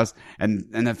to a house, and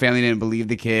the family didn't believe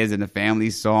the kids, and the family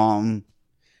saw him.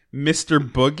 Mr.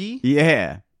 Boogie?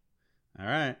 Yeah. All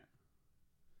right.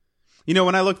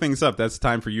 When I look things up, that's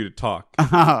time for you to talk.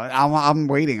 I'm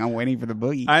waiting. I'm waiting for the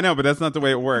boogie. I know, but that's not the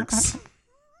way it works.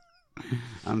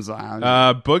 I'm sorry.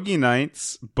 Boogie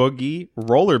Nights, Boogie,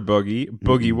 Roller Boogie,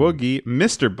 Boogie Woogie,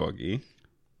 Mr. Boogie.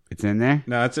 It's in there?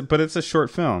 No, it's a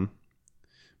short film.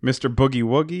 Mr. Boogie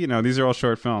Woogie? No, these are all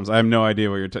short films. I have no idea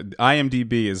what you're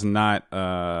IMDb is not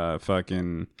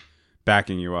fucking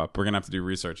backing you up. We're going to have to do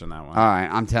research on that one. All right,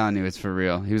 I'm telling you, it's for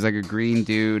real. He was like a green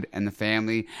dude and the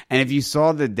family. And if you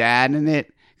saw the dad in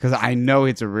it, because I know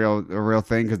it's a real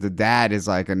thing, because the dad is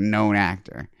like a known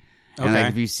actor. And Okay.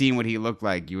 like if you seen what he looked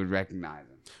like, you would recognize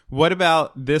him. What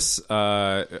about this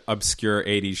obscure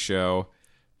 80s show?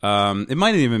 It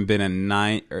might have even been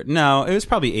no, it was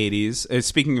probably 80s.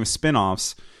 Speaking of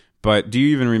spin-offs, but do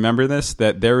you even remember this?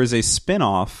 That there is a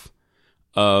spin-off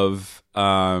of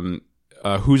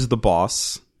Who's the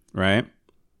Boss, right?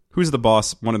 Who's the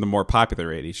Boss, one of the more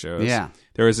popular 80s shows. Yeah.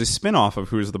 There is a spin-off of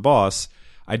Who's the Boss.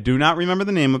 I do not remember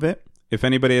the name of it. If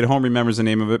anybody at home remembers the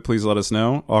name of it, please let us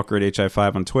know.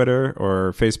 AwkwardHI5 on Twitter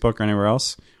or Facebook or anywhere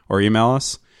else, or email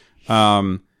us.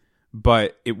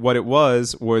 But what it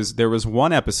was there was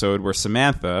one episode where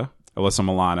Samantha, Alyssa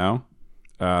Milano,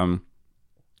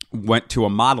 went to a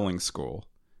modeling school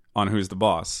on Who's the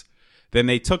Boss. Then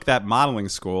they took that modeling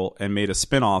school and made a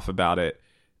spin-off about it.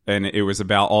 And it was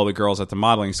about all the girls at the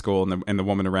modeling school and the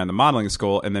woman who ran the modeling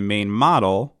school. And the main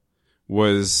model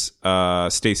was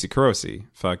Stacey Carosi,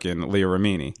 fucking Leah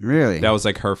Remini. Really? That was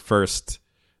like her first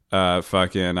like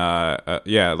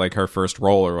her first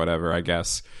role or whatever, I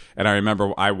guess. And I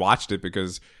remember I watched it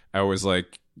because I was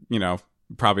like,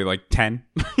 probably like 10,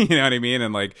 you know what I mean?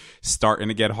 And like starting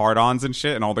to get hard-ons and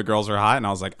shit, and all the girls are hot, and I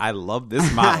was like, I love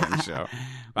this modeling show.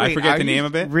 I forget the name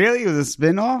of it. Really? It was a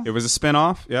spin-off? It was a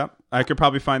spin-off, yep. I could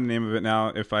probably find the name of it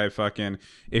now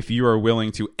if you are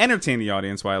willing to entertain the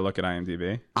audience while I look at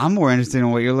IMDb. I'm more interested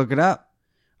in what you're looking up.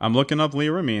 I'm looking up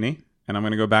Leah Remini, and I'm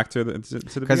going to go back to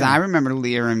the Because I remember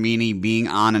Leah Remini being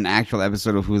on an actual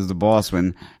episode of Who's the Boss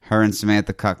when her and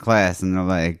Samantha cut class, and they're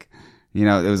like, it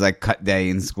was like cut day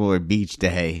in school or beach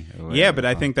day. Or yeah, but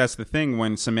I think that's the thing.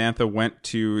 When Samantha went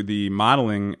to the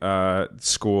modeling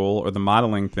school or the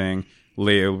modeling thing,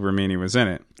 Leah Remini was in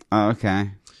it. Oh,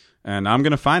 okay. And I'm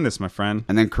going to find this, my friend.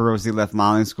 And then Carosi left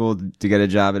modeling school to get a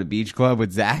job at a beach club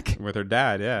with Zach. With her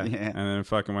dad, yeah. Yeah. And then it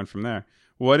fucking went from there.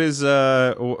 What is,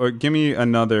 give me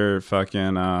another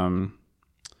fucking,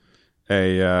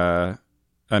 another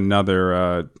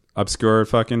obscure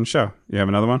fucking show. You have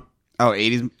another one? Oh,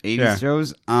 80s Yeah.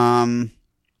 shows? I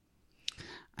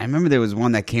remember there was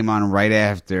one that came on right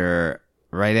after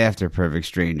Perfect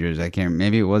Strangers.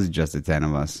 Maybe it was Just the 10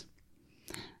 of Us.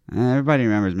 Everybody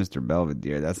remembers Mr.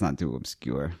 Belvedere. That's not too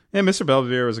obscure. Yeah, Mr.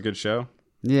 Belvedere was a good show.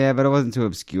 Yeah, but it wasn't too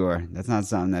obscure. That's not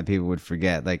something that people would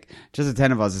forget. Like, Just the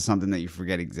 10 of Us is something that you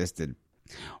forget existed.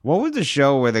 What was the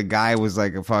show where the guy was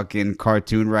like a fucking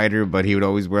cartoon writer, but he would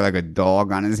always wear like a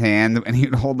dog on his hand, and he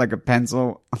would hold like a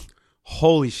pencil?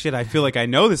 Holy shit, I feel like I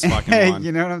know this fucking one.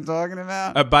 You know what I'm talking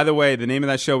about? By the way, the name of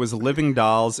that show was Living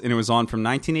Dolls, and it was on from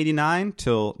 1989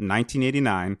 till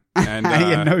 1989. And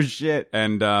Yeah, no shit.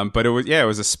 And but it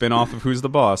was a spin-off of Who's the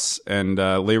Boss, and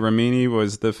Leah Remini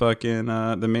was the fucking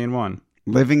the main one.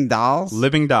 Living Dolls?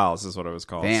 Living Dolls is what it was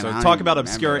called. Damn, I so don't talk even about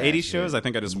remember obscure that 80s shit. shows. I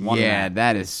think I just won. Yeah,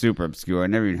 that is super obscure. I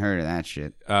never even heard of that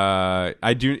shit.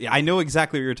 I know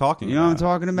exactly what you're talking about. You know what I'm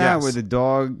talking about? Yes. Where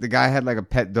the guy had like a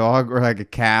pet dog or like a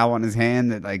cow on his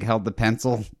hand that like held the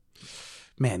pencil.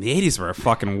 Man, the 80s were a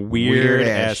fucking weird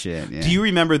ass shit. Yeah. Do you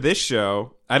remember this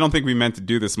show? I don't think we meant to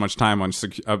do this much time on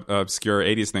obscure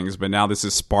 80s things, but now this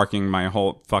is sparking my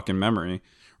whole fucking memory.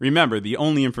 Remember, the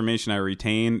only information I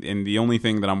retain and the only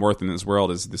thing that I'm worth in this world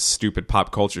is this stupid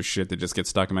pop culture shit that just gets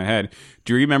stuck in my head.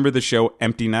 Do you remember the show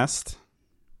Empty Nest?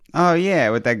 Oh, yeah,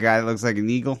 with that guy that looks like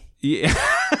an eagle. Yeah.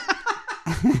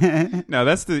 No,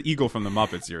 that's the eagle from the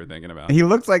Muppets you were thinking about. He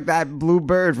looks like that blue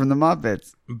bird from the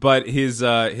Muppets. But his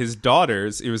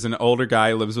daughters, it was an older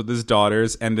guy who lives with his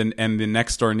daughters, and the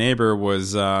next door neighbor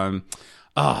was oh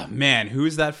man,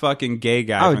 who's that fucking gay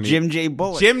guy? Oh, Jim J.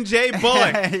 Bullock. Jim J.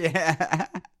 Bullock. Yeah.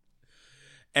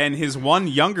 And his one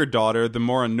younger daughter, the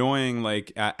more annoying,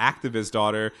 like, activist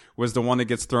daughter, was the one that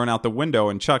gets thrown out the window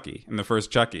in Chucky, in the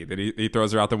first Chucky, that he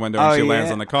throws her out the window and she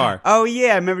lands on the car. Oh,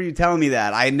 yeah, I remember you telling me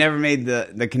that. I never made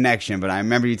the connection, but I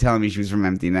remember you telling me she was from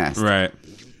Empty Nest. Right.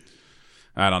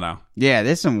 I don't know. Yeah,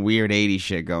 there's some weird 80s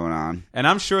shit going on. And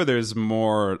I'm sure there's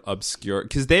more obscure,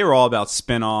 because they were all about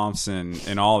spin-offs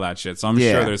and all that shit. So I'm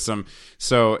sure there's some.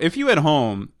 So if you at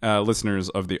home, listeners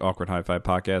of the Awkward Hi-Fi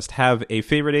podcast, have a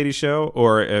favorite 80s show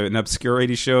or an obscure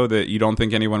 80s show that you don't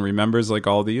think anyone remembers like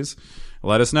all these,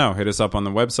 let us know. Hit us up on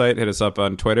the website. Hit us up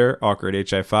on Twitter, Awkward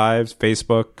HI5,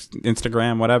 Facebook,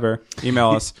 Instagram, whatever. Email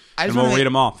us, and we'll read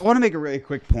them off. I want to make a really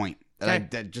quick point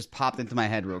that just popped into my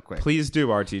head real quick. Please do,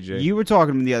 RTJ. You were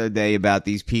talking to me the other day about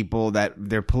these people that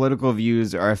their political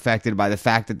views are affected by the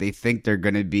fact that they think they're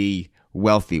going to be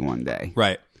wealthy one day.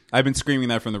 Right. I've been screaming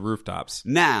that from the rooftops.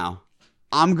 Now,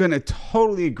 I'm going to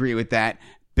totally agree with that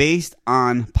based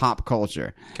on pop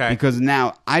culture. Okay. Because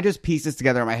now, I just pieced this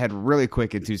together in my head really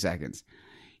quick in 2 seconds.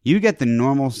 You get the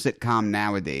normal sitcom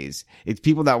nowadays. It's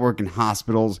people that work in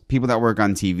hospitals, people that work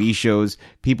on TV shows,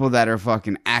 people that are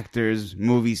fucking actors,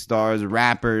 movie stars,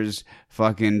 rappers,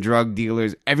 fucking drug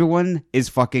dealers. Everyone is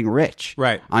fucking rich.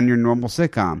 Right. On your normal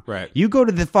sitcom. Right. You go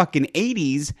to the fucking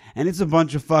 80s and it's a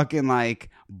bunch of fucking like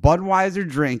Budweiser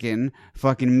drinking,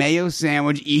 fucking mayo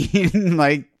sandwich eating,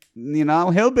 like, you know,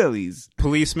 hillbillies.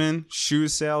 Policeman, shoe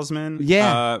salesman.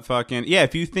 Yeah.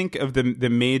 If you think of the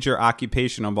major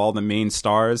occupation of all the main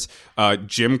stars,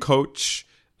 gym coach,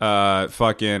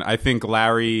 I think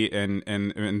Larry and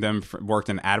them worked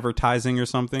in advertising or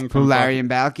something. Who, Larry and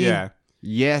Balky? Yeah.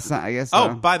 Yes, I guess so.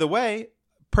 Oh, by the way,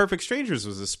 Perfect Strangers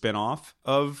was a spinoff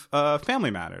of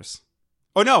Family Matters.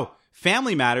 Oh, no.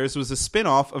 Family Matters was a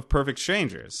spinoff of Perfect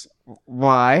Strangers.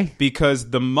 Why?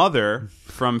 Because the mother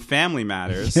from Family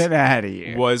Matters Get out of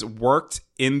here. worked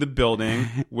in the building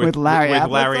with Larry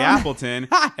Appleton,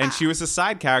 and she was a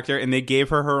side character, and they gave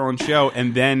her own show.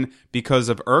 And then because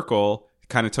of Urkel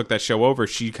kind of took that show over,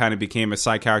 she kind of became a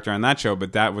side character on that show,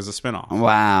 but that was a spinoff.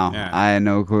 Wow. Yeah. I had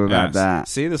no clue about that.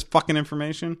 See this fucking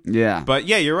information? Yeah. But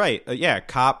yeah, you're right.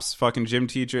 Cops, fucking gym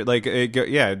teacher.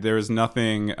 There was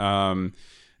nothing.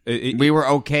 We were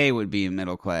okay with being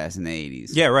middle class in the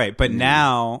 80s. Yeah, right. But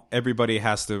now everybody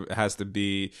has to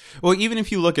be. Well, even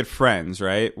if you look at Friends,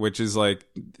 right, which is like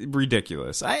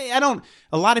ridiculous. I don't.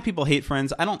 A lot of people hate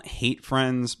Friends. I don't hate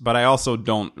Friends, but I also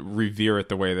don't revere it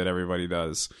the way that everybody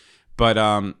does. But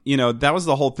that was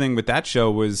the whole thing with that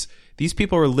show was these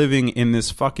people are living in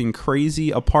this fucking crazy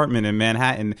apartment in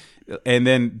Manhattan, and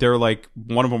then they're like,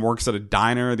 one of them works at a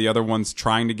diner, the other one's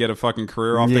trying to get a fucking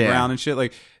career off the ground and shit.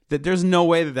 Like, there's no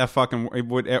way that fucking it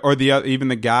would, or even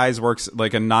the guys works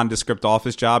like a nondescript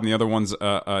office job, and the other one's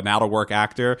an out of work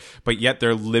actor, but yet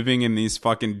they're living in these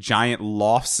fucking giant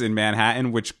lofts in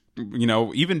Manhattan, which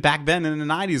even back then in the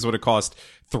 90s would have cost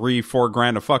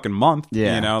 $3-4 a fucking month,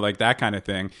 like that kind of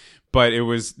thing. But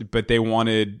they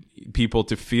wanted people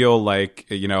to feel like,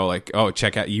 oh,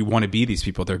 check out, you want to be these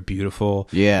people. They're beautiful.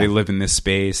 Yeah. They live in this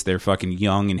space. They're fucking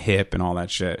young and hip and all that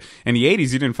shit. In the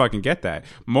 80s, you didn't fucking get that.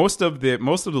 Most of the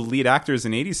lead actors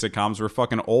in 80s sitcoms were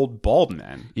fucking old bald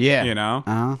men. Yeah.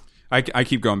 Uh-huh. I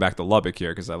keep going back to Lubbock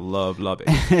here because I love Lubbock.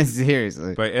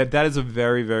 Seriously. But that is a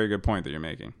very, very good point that you're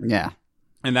making. Yeah.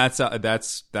 And that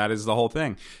is the whole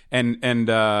thing. And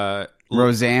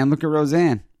Roseanne, look at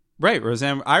Roseanne. Right,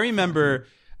 Roseanne. I remember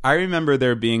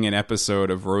there being an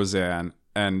episode of Roseanne,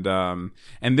 and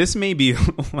this may be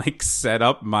like set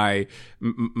up my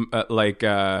like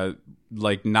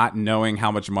not knowing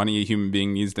how much money a human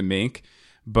being needs to make.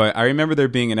 But I remember there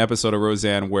being an episode of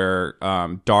Roseanne where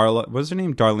what's her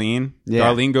name? Darlene. Yeah.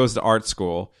 Darlene goes to art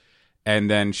school, and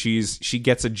then she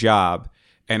gets a job,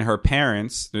 and her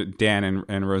parents, Dan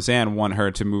and Roseanne, want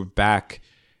her to move back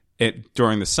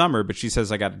during the summer, but she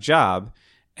says, I got a job.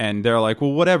 And they're like,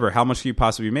 well, whatever. How much can you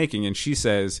possibly be making? And she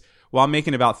says, well, I'm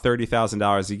making about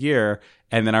 $30,000 a year.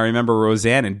 And then I remember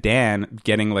Roseanne and Dan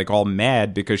getting like all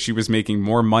mad because she was making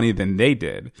more money than they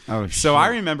did. Oh, shit. So I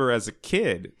remember as a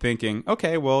kid thinking,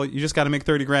 okay, well, you just got to make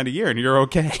 $30,000 a year and you're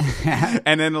okay.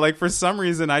 And then like for some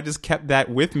reason, I just kept that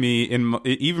with me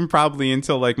even probably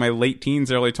until like my late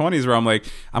teens, early 20s, where I'm like,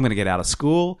 I'm going to get out of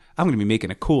school. I'm going to be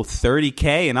making a cool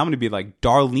 $30K and I'm going to be like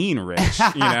Darlene rich,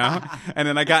 And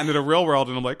then I got into the real world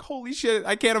and I'm like, holy shit,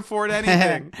 I can't afford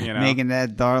anything. Making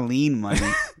that Darlene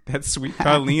money. That sweet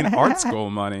Darlene art school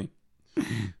money.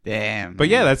 Damn. But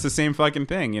yeah, that's the same fucking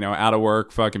thing. Out of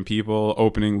work fucking people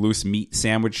opening loose meat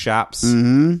sandwich shops.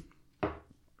 Mm-hmm.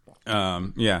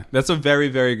 Yeah, that's a very,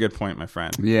 very good point, my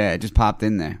friend. Yeah, it just popped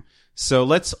in there. So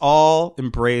let's all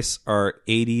embrace our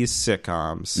 80s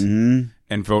sitcoms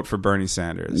and vote for Bernie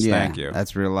Sanders. Yeah, Thank you.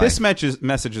 That's real life. This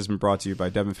message has been brought to you by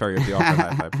Devin Ferry of the Awkward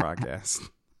Hi-Fi podcast.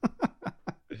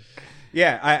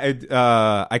 Yeah,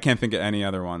 I can't think of any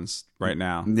other ones right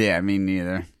now. Yeah, me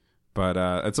neither.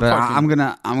 But it's a But fucking...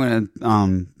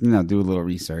 I'm gonna do a little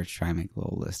research, try and make a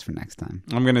little list for next time.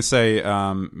 I'm going to say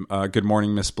Good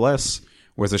Morning Miss Bliss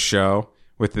was a show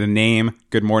with the name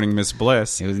Good Morning Miss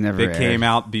Bliss. It was never It aired. came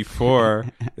out before.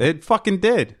 It fucking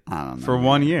did. I don't know. For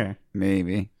 1 year.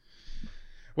 Maybe.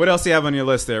 What else do you have on your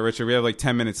list there, Richard? We have like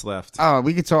 10 minutes left. Oh,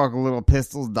 we could talk a little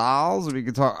Pistols Dolls, or we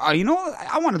could talk... Oh, you know what?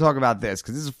 I want to talk about this,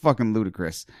 because this is fucking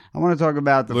ludicrous. I want to talk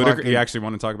about the fucking... You actually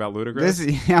want to talk about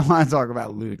Ludacris? I want to talk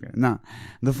about ludicrous. No.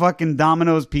 The fucking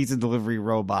Domino's pizza delivery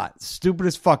robot.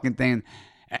 Stupidest fucking thing.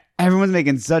 Everyone's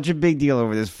making such a big deal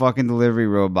over this fucking delivery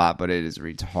robot, but it is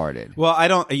retarded.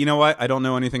 Well, you know what? I don't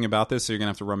know anything about this, so you're going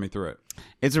to have to run me through it.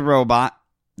 It's a robot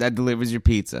that delivers your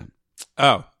pizza.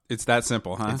 Oh, it's that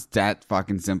simple, huh? It's that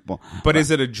fucking simple. But is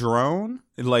it a drone?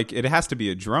 Like, it has to be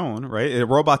a drone, right? A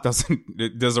robot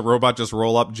doesn't... Does a robot just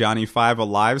roll up Johnny Five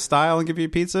Alive style and give you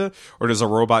pizza? Or does a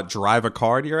robot drive a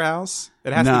car to your house?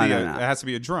 It has to be No. It has to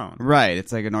be a drone. Right.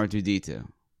 It's like an R2-D2.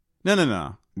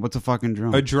 No. What's a fucking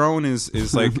drone? A drone is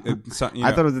like... I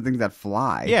thought it was the things that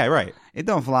fly. Yeah, right. It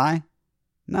don't fly.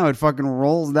 No, it fucking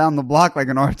rolls down the block like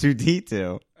an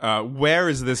R2-D2. Where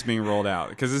is this being rolled out?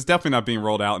 Because it's definitely not being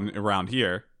rolled out around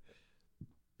here.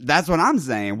 That's what I'm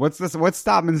saying. What's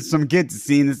stopping some kid to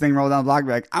seeing this thing roll down the block and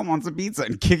be like, I want some pizza,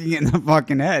 and kicking it in the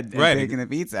fucking head and Right. taking the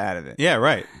pizza out of it? Yeah,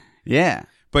 right. Yeah.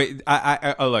 But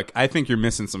look, I think you're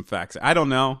missing some facts. I don't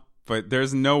know, but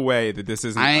there's no way that this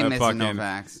isn't I ain't a missing fucking... no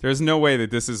facts. There's no way that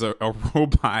this is a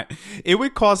robot. It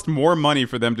would cost more money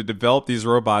for them to develop these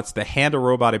robots, to hand a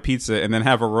robot a pizza, and then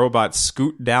have a robot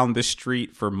scoot down the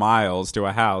street for miles to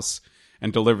a house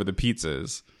and deliver the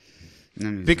pizzas.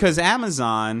 Because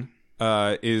Amazon...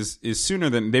 is sooner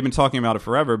than... They've been talking about it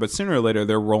forever, but sooner or later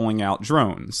they're rolling out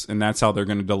drones, and that's how they're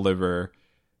going to deliver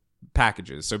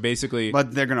packages. So basically...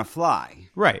 But they're going to fly.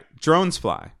 Right. Drones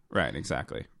fly. Right,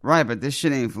 exactly. Right, but this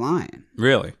shit ain't flying.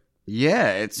 Really?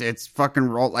 Yeah, it's fucking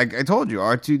roll... Like I told you,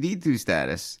 R2-D2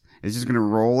 status. It's just going to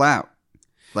roll out.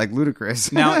 Like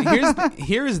Ludacris. Now,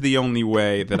 here's the only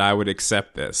way that I would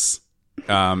accept this,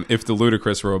 if the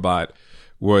Ludacris robot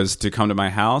was to come to my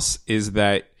house, is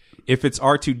that if it's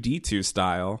R2-D2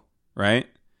 style, right,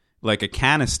 like a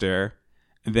canister,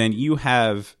 then you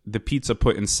have the pizza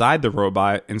put inside the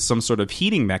robot in some sort of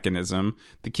heating mechanism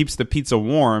that keeps the pizza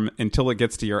warm until it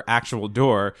gets to your actual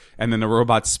door, and then the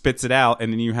robot spits it out,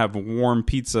 and then you have warm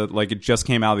pizza like it just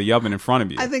came out of the oven in front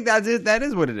of you. I think that's it. That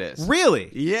is what it is.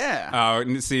 Really? Yeah.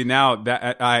 See, now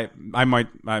that I might...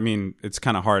 I mean, it's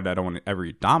kind of hard. I don't want to ever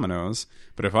eat Domino's,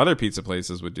 but if other pizza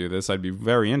places would do this, I'd be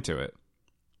very into it.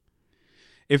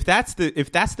 If that's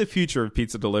the future of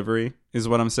pizza delivery, is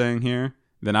what I'm saying here,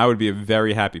 then I would be a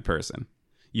very happy person.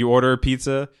 You order a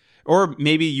pizza, or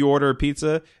maybe you order a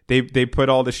pizza, they put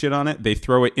all the shit on it, they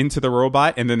throw it into the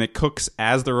robot, and then it cooks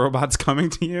as the robot's coming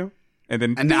to you, and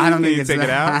then And I don't think you it's take that,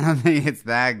 it out. I don't think it's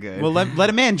that good. Well, let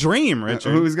a man dream,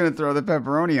 Richard. Who's gonna throw the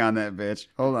pepperoni on that bitch?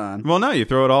 Hold on. Well, no, you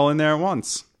throw it all in there at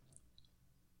once.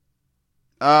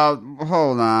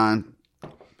 Hold on.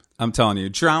 I'm telling you,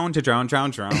 drone to drone,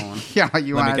 drone, drone. Yeah,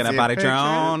 you Let want me get to a body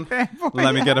drone.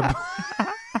 Let me get a...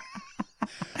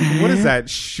 What is that?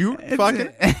 Shoot fucking...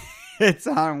 It's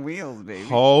on wheels, baby.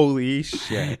 Holy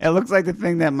shit. It looks like the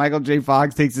thing that Michael J.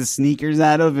 Fox takes his sneakers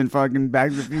out of in fucking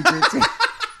Back to the Future.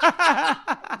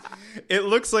 It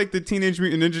looks like the Teenage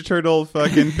Mutant Ninja Turtle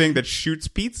fucking thing that shoots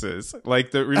pizzas.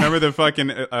 Like, remember the fucking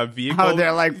vehicle? Oh,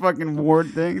 they're like fucking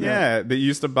ward thing? Yeah, that you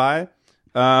used to buy.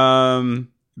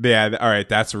 Yeah, all right,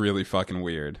 that's really fucking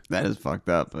weird. That is fucked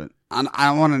up, but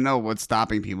I want to know what's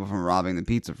stopping people from robbing the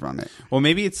pizza from it. Well,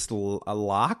 maybe it's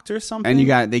locked or something.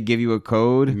 And they give you a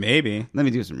code? Maybe. Let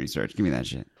me do some research. Give me that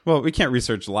shit. Well, we can't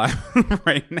research live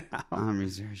right now. I'm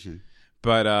researching.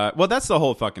 But, well, that's the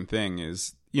whole fucking thing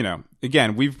is, you know,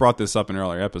 again, we've brought this up in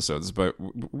earlier episodes, but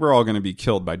we're all going to be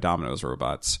killed by Domino's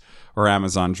robots or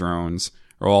Amazon drones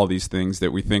or all these things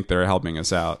that we think they're helping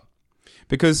us out.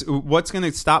 Because what's going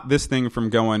to stop this thing from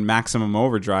going maximum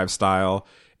overdrive style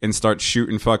and start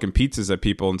shooting fucking pizzas at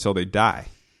people until they die?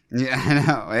 Yeah, I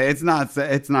know. It's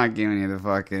not giving you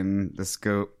the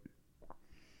scope.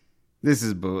 This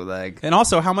is bootleg. And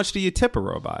also, how much do you tip a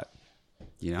robot?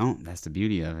 You don't. That's the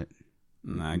beauty of it.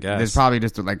 I guess. There's probably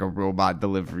just like a robot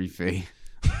delivery fee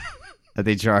that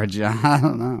they charge you. I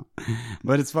don't know.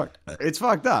 But it's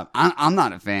fucked up. I'm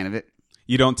not a fan of it.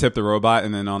 You don't tip the robot,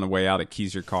 and then on the way out, it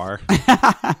keys your car.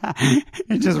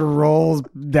 It just rolls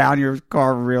down your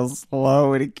car real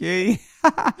slow with a key.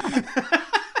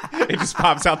 It just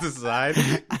pops out the side.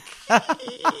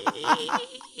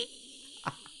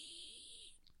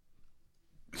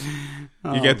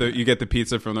 You get the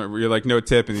pizza from you're like, no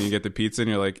tip, and then you get the pizza and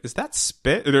you're like, is that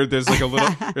spit? There's like a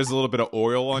little bit of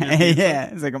oil on your pizza. Yeah,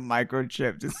 it's like a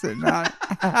microchip just sitting on it.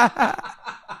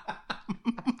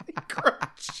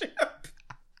 Microchip.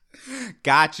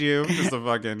 Got you. Just a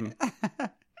fucking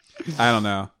I don't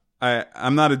know.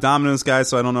 I'm not a Domino's guy,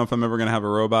 so I don't know if I'm ever gonna have a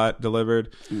robot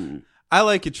delivered. I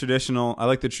like it traditional. I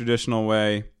like the traditional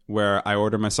way where I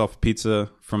order myself a pizza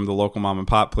from the local mom and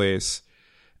pop place,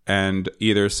 and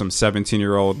either some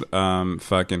 17-year-old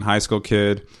fucking high school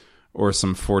kid or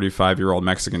some 45-year-old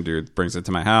Mexican dude brings it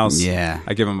to my house. Yeah.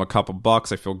 I give them a couple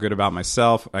bucks. I feel good about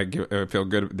myself. I feel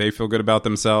good. They feel good about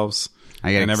themselves.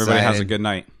 And everybody has a good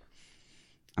night.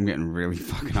 I'm getting really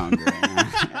fucking hungry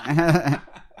right now.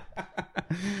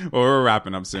 Well, we're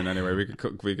wrapping up soon anyway. We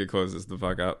could close this the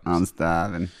fuck up. I'm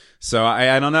starving. So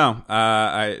I don't know.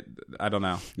 I don't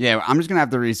know. Yeah, I'm just gonna have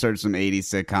to research some 80s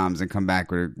sitcoms and come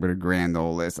back with a grand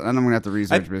old list. And I'm gonna have to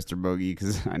research Mr. Boogie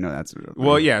because I know that's a real thing.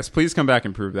 Well, yes. Please come back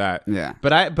and prove that. Yeah.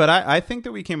 But I think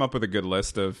that we came up with a good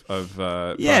list of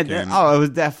yeah. fucking... Oh, it was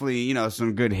definitely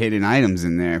some good hidden items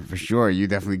in there for sure. You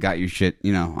definitely got your shit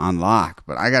on lock.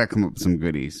 But I gotta come up with some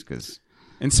goodies because.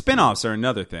 And spinoffs are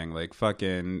another thing. Like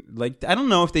fucking, like I don't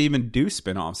know if they even do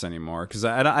spinoffs anymore because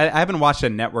I haven't watched a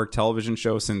network television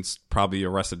show since probably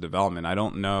Arrested Development. I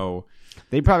don't know.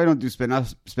 They probably don't do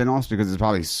spinoffs because there's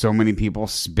probably so many people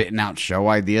spitting out show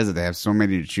ideas that they have so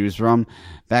many to choose from.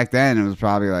 Back then, it was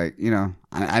probably like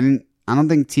I don't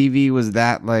think TV was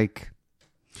that like.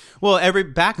 Well,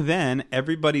 back then,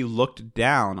 everybody looked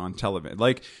down on television.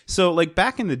 Like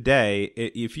back in the day,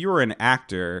 if you were an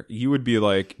actor, you would be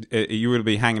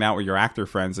hanging out with your actor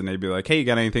friends, and they'd be like, "Hey, you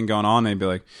got anything going on?" And they'd be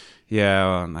like,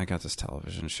 "Yeah, I got this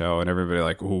television show," and everybody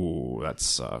like, "Ooh, that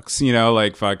sucks."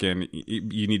 Like fucking,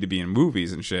 you need to be in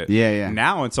movies and shit. Yeah.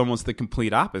 Now it's almost the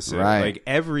complete opposite. Right. Like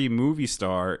every movie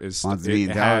star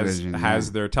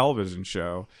has their television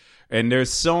show. And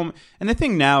and the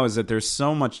thing now is that there's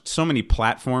so many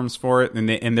platforms for it,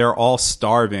 and they're all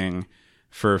starving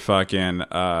for fucking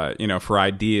for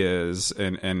ideas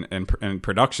and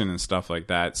production and stuff like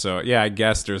that. So yeah, I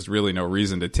guess there's really no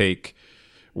reason to take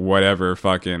whatever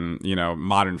fucking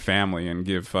Modern Family and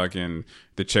give fucking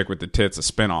the chick with the tits a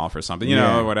spinoff or something,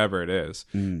 whatever it is.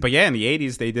 But yeah, in the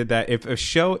 80s they did that. If a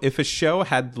show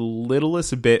had the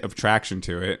littlest bit of traction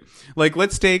to it, like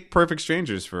let's take Perfect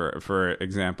Strangers for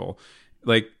example.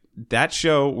 Like that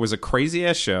show was a crazy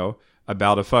ass show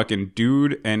about a fucking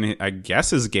dude and I guess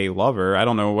his gay lover. I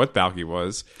don't know what Balky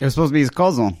was. It was supposed to be his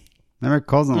cousin. Remember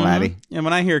cousin laddie? Yeah,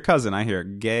 when I hear cousin, I hear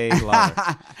gay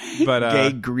lover. But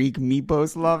gay Greek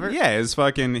Meepos lover? Yeah,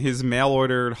 his mail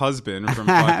ordered husband from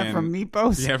fucking from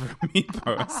Meepos? Yeah, from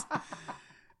Meepos.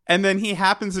 And then he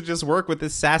happens to just work with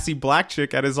this sassy black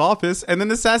chick at his office, and then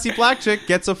the sassy black chick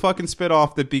gets a fucking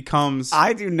spinoff that becomes...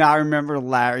 I do not remember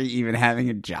Larry even having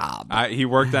a job. He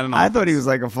worked at an office. I thought he was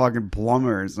like a fucking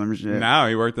plumber or some shit. No,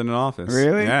 he worked in an office.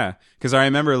 Really? Yeah. Because I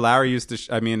remember Larry used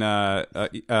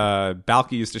to...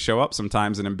 Balky used to show up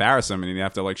sometimes and embarrass him, and he'd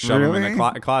have to like shove him in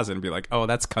the closet and be like, "Oh,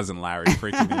 that's cousin Larry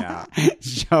freaking me out."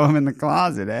 Show him in the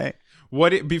closet, eh?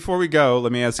 Before we go,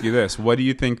 let me ask you this. What do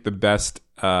you think the best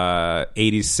 80s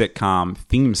sitcom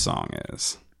theme song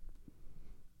is?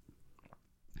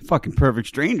 Fucking Perfect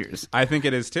Strangers. I think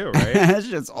it is too, right? That's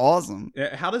just awesome.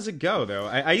 How does it go, though?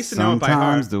 I used to know it by heart.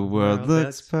 Sometimes the world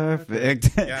looks perfect.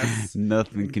 Yes.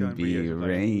 Nothing can be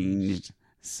arranged.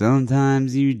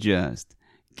 Sometimes you just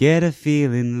get a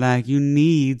feeling like you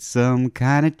need some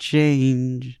kind of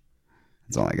change.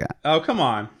 That's all I got. Oh, come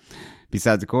on.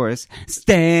 Besides the chorus,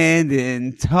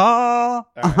 standing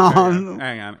tall. Right,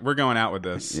 hang on. We're going out with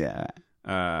this. Yeah.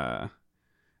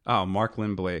 Mark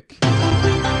Lynn Blake.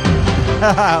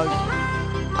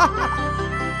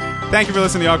 Thank you for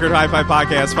listening to the Awkward Hi-Fi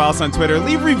Podcast. Follow us on Twitter.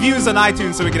 Leave reviews on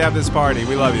iTunes so we can have this party.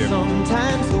 We love you.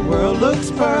 Sometimes the world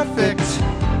looks perfect,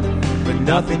 but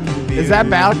nothing can be. Is that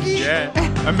Balky? Yeah.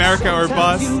 America or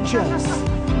Bust. You just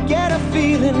get a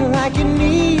feeling like you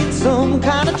need some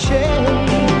kind of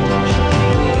change.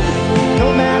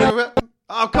 No matter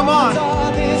Oh, come on.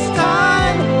 all this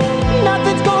time,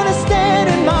 nothing's gonna stand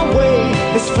in my way.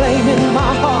 This flame in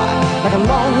my heart, like a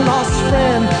long lost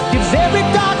friend, gives every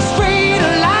dark street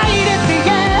a light at the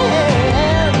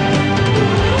end.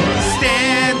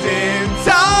 Standing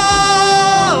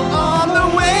tall on the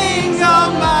wings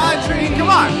of my dream. Come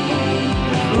on.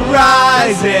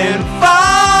 Rise and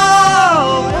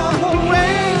fall on the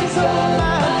wings of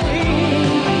my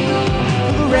dream.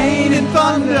 The rain and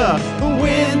thunder, the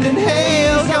wind and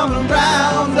hail coming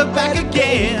around the back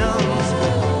again.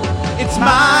 It's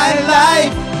my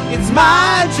life, it's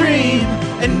my dream,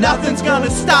 and nothing's gonna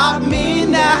stop me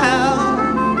now.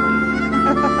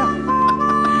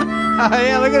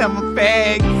 Yeah, look at them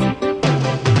bags.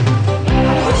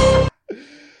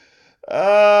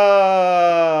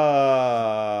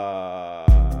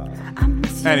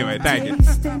 Anyway, thank you.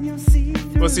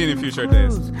 We'll see you in future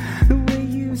days. The way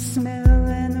you smell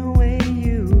and the way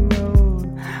you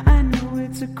roll. I know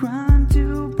it's a crime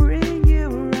to bring you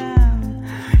around.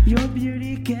 Your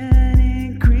beauty can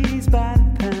increase by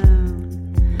the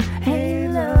pound. Hey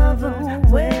lover,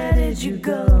 where did you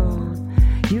go?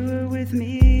 You were with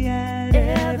me at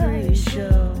every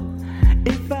show.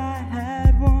 If I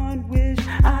had one wish,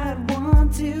 I'd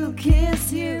want to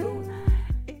kiss you.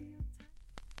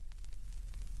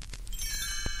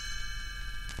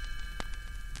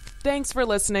 Thanks for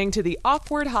listening to the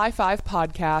Awkward High Five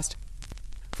podcast.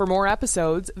 For more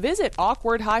episodes, visit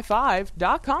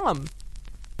awkwardhighfive.com.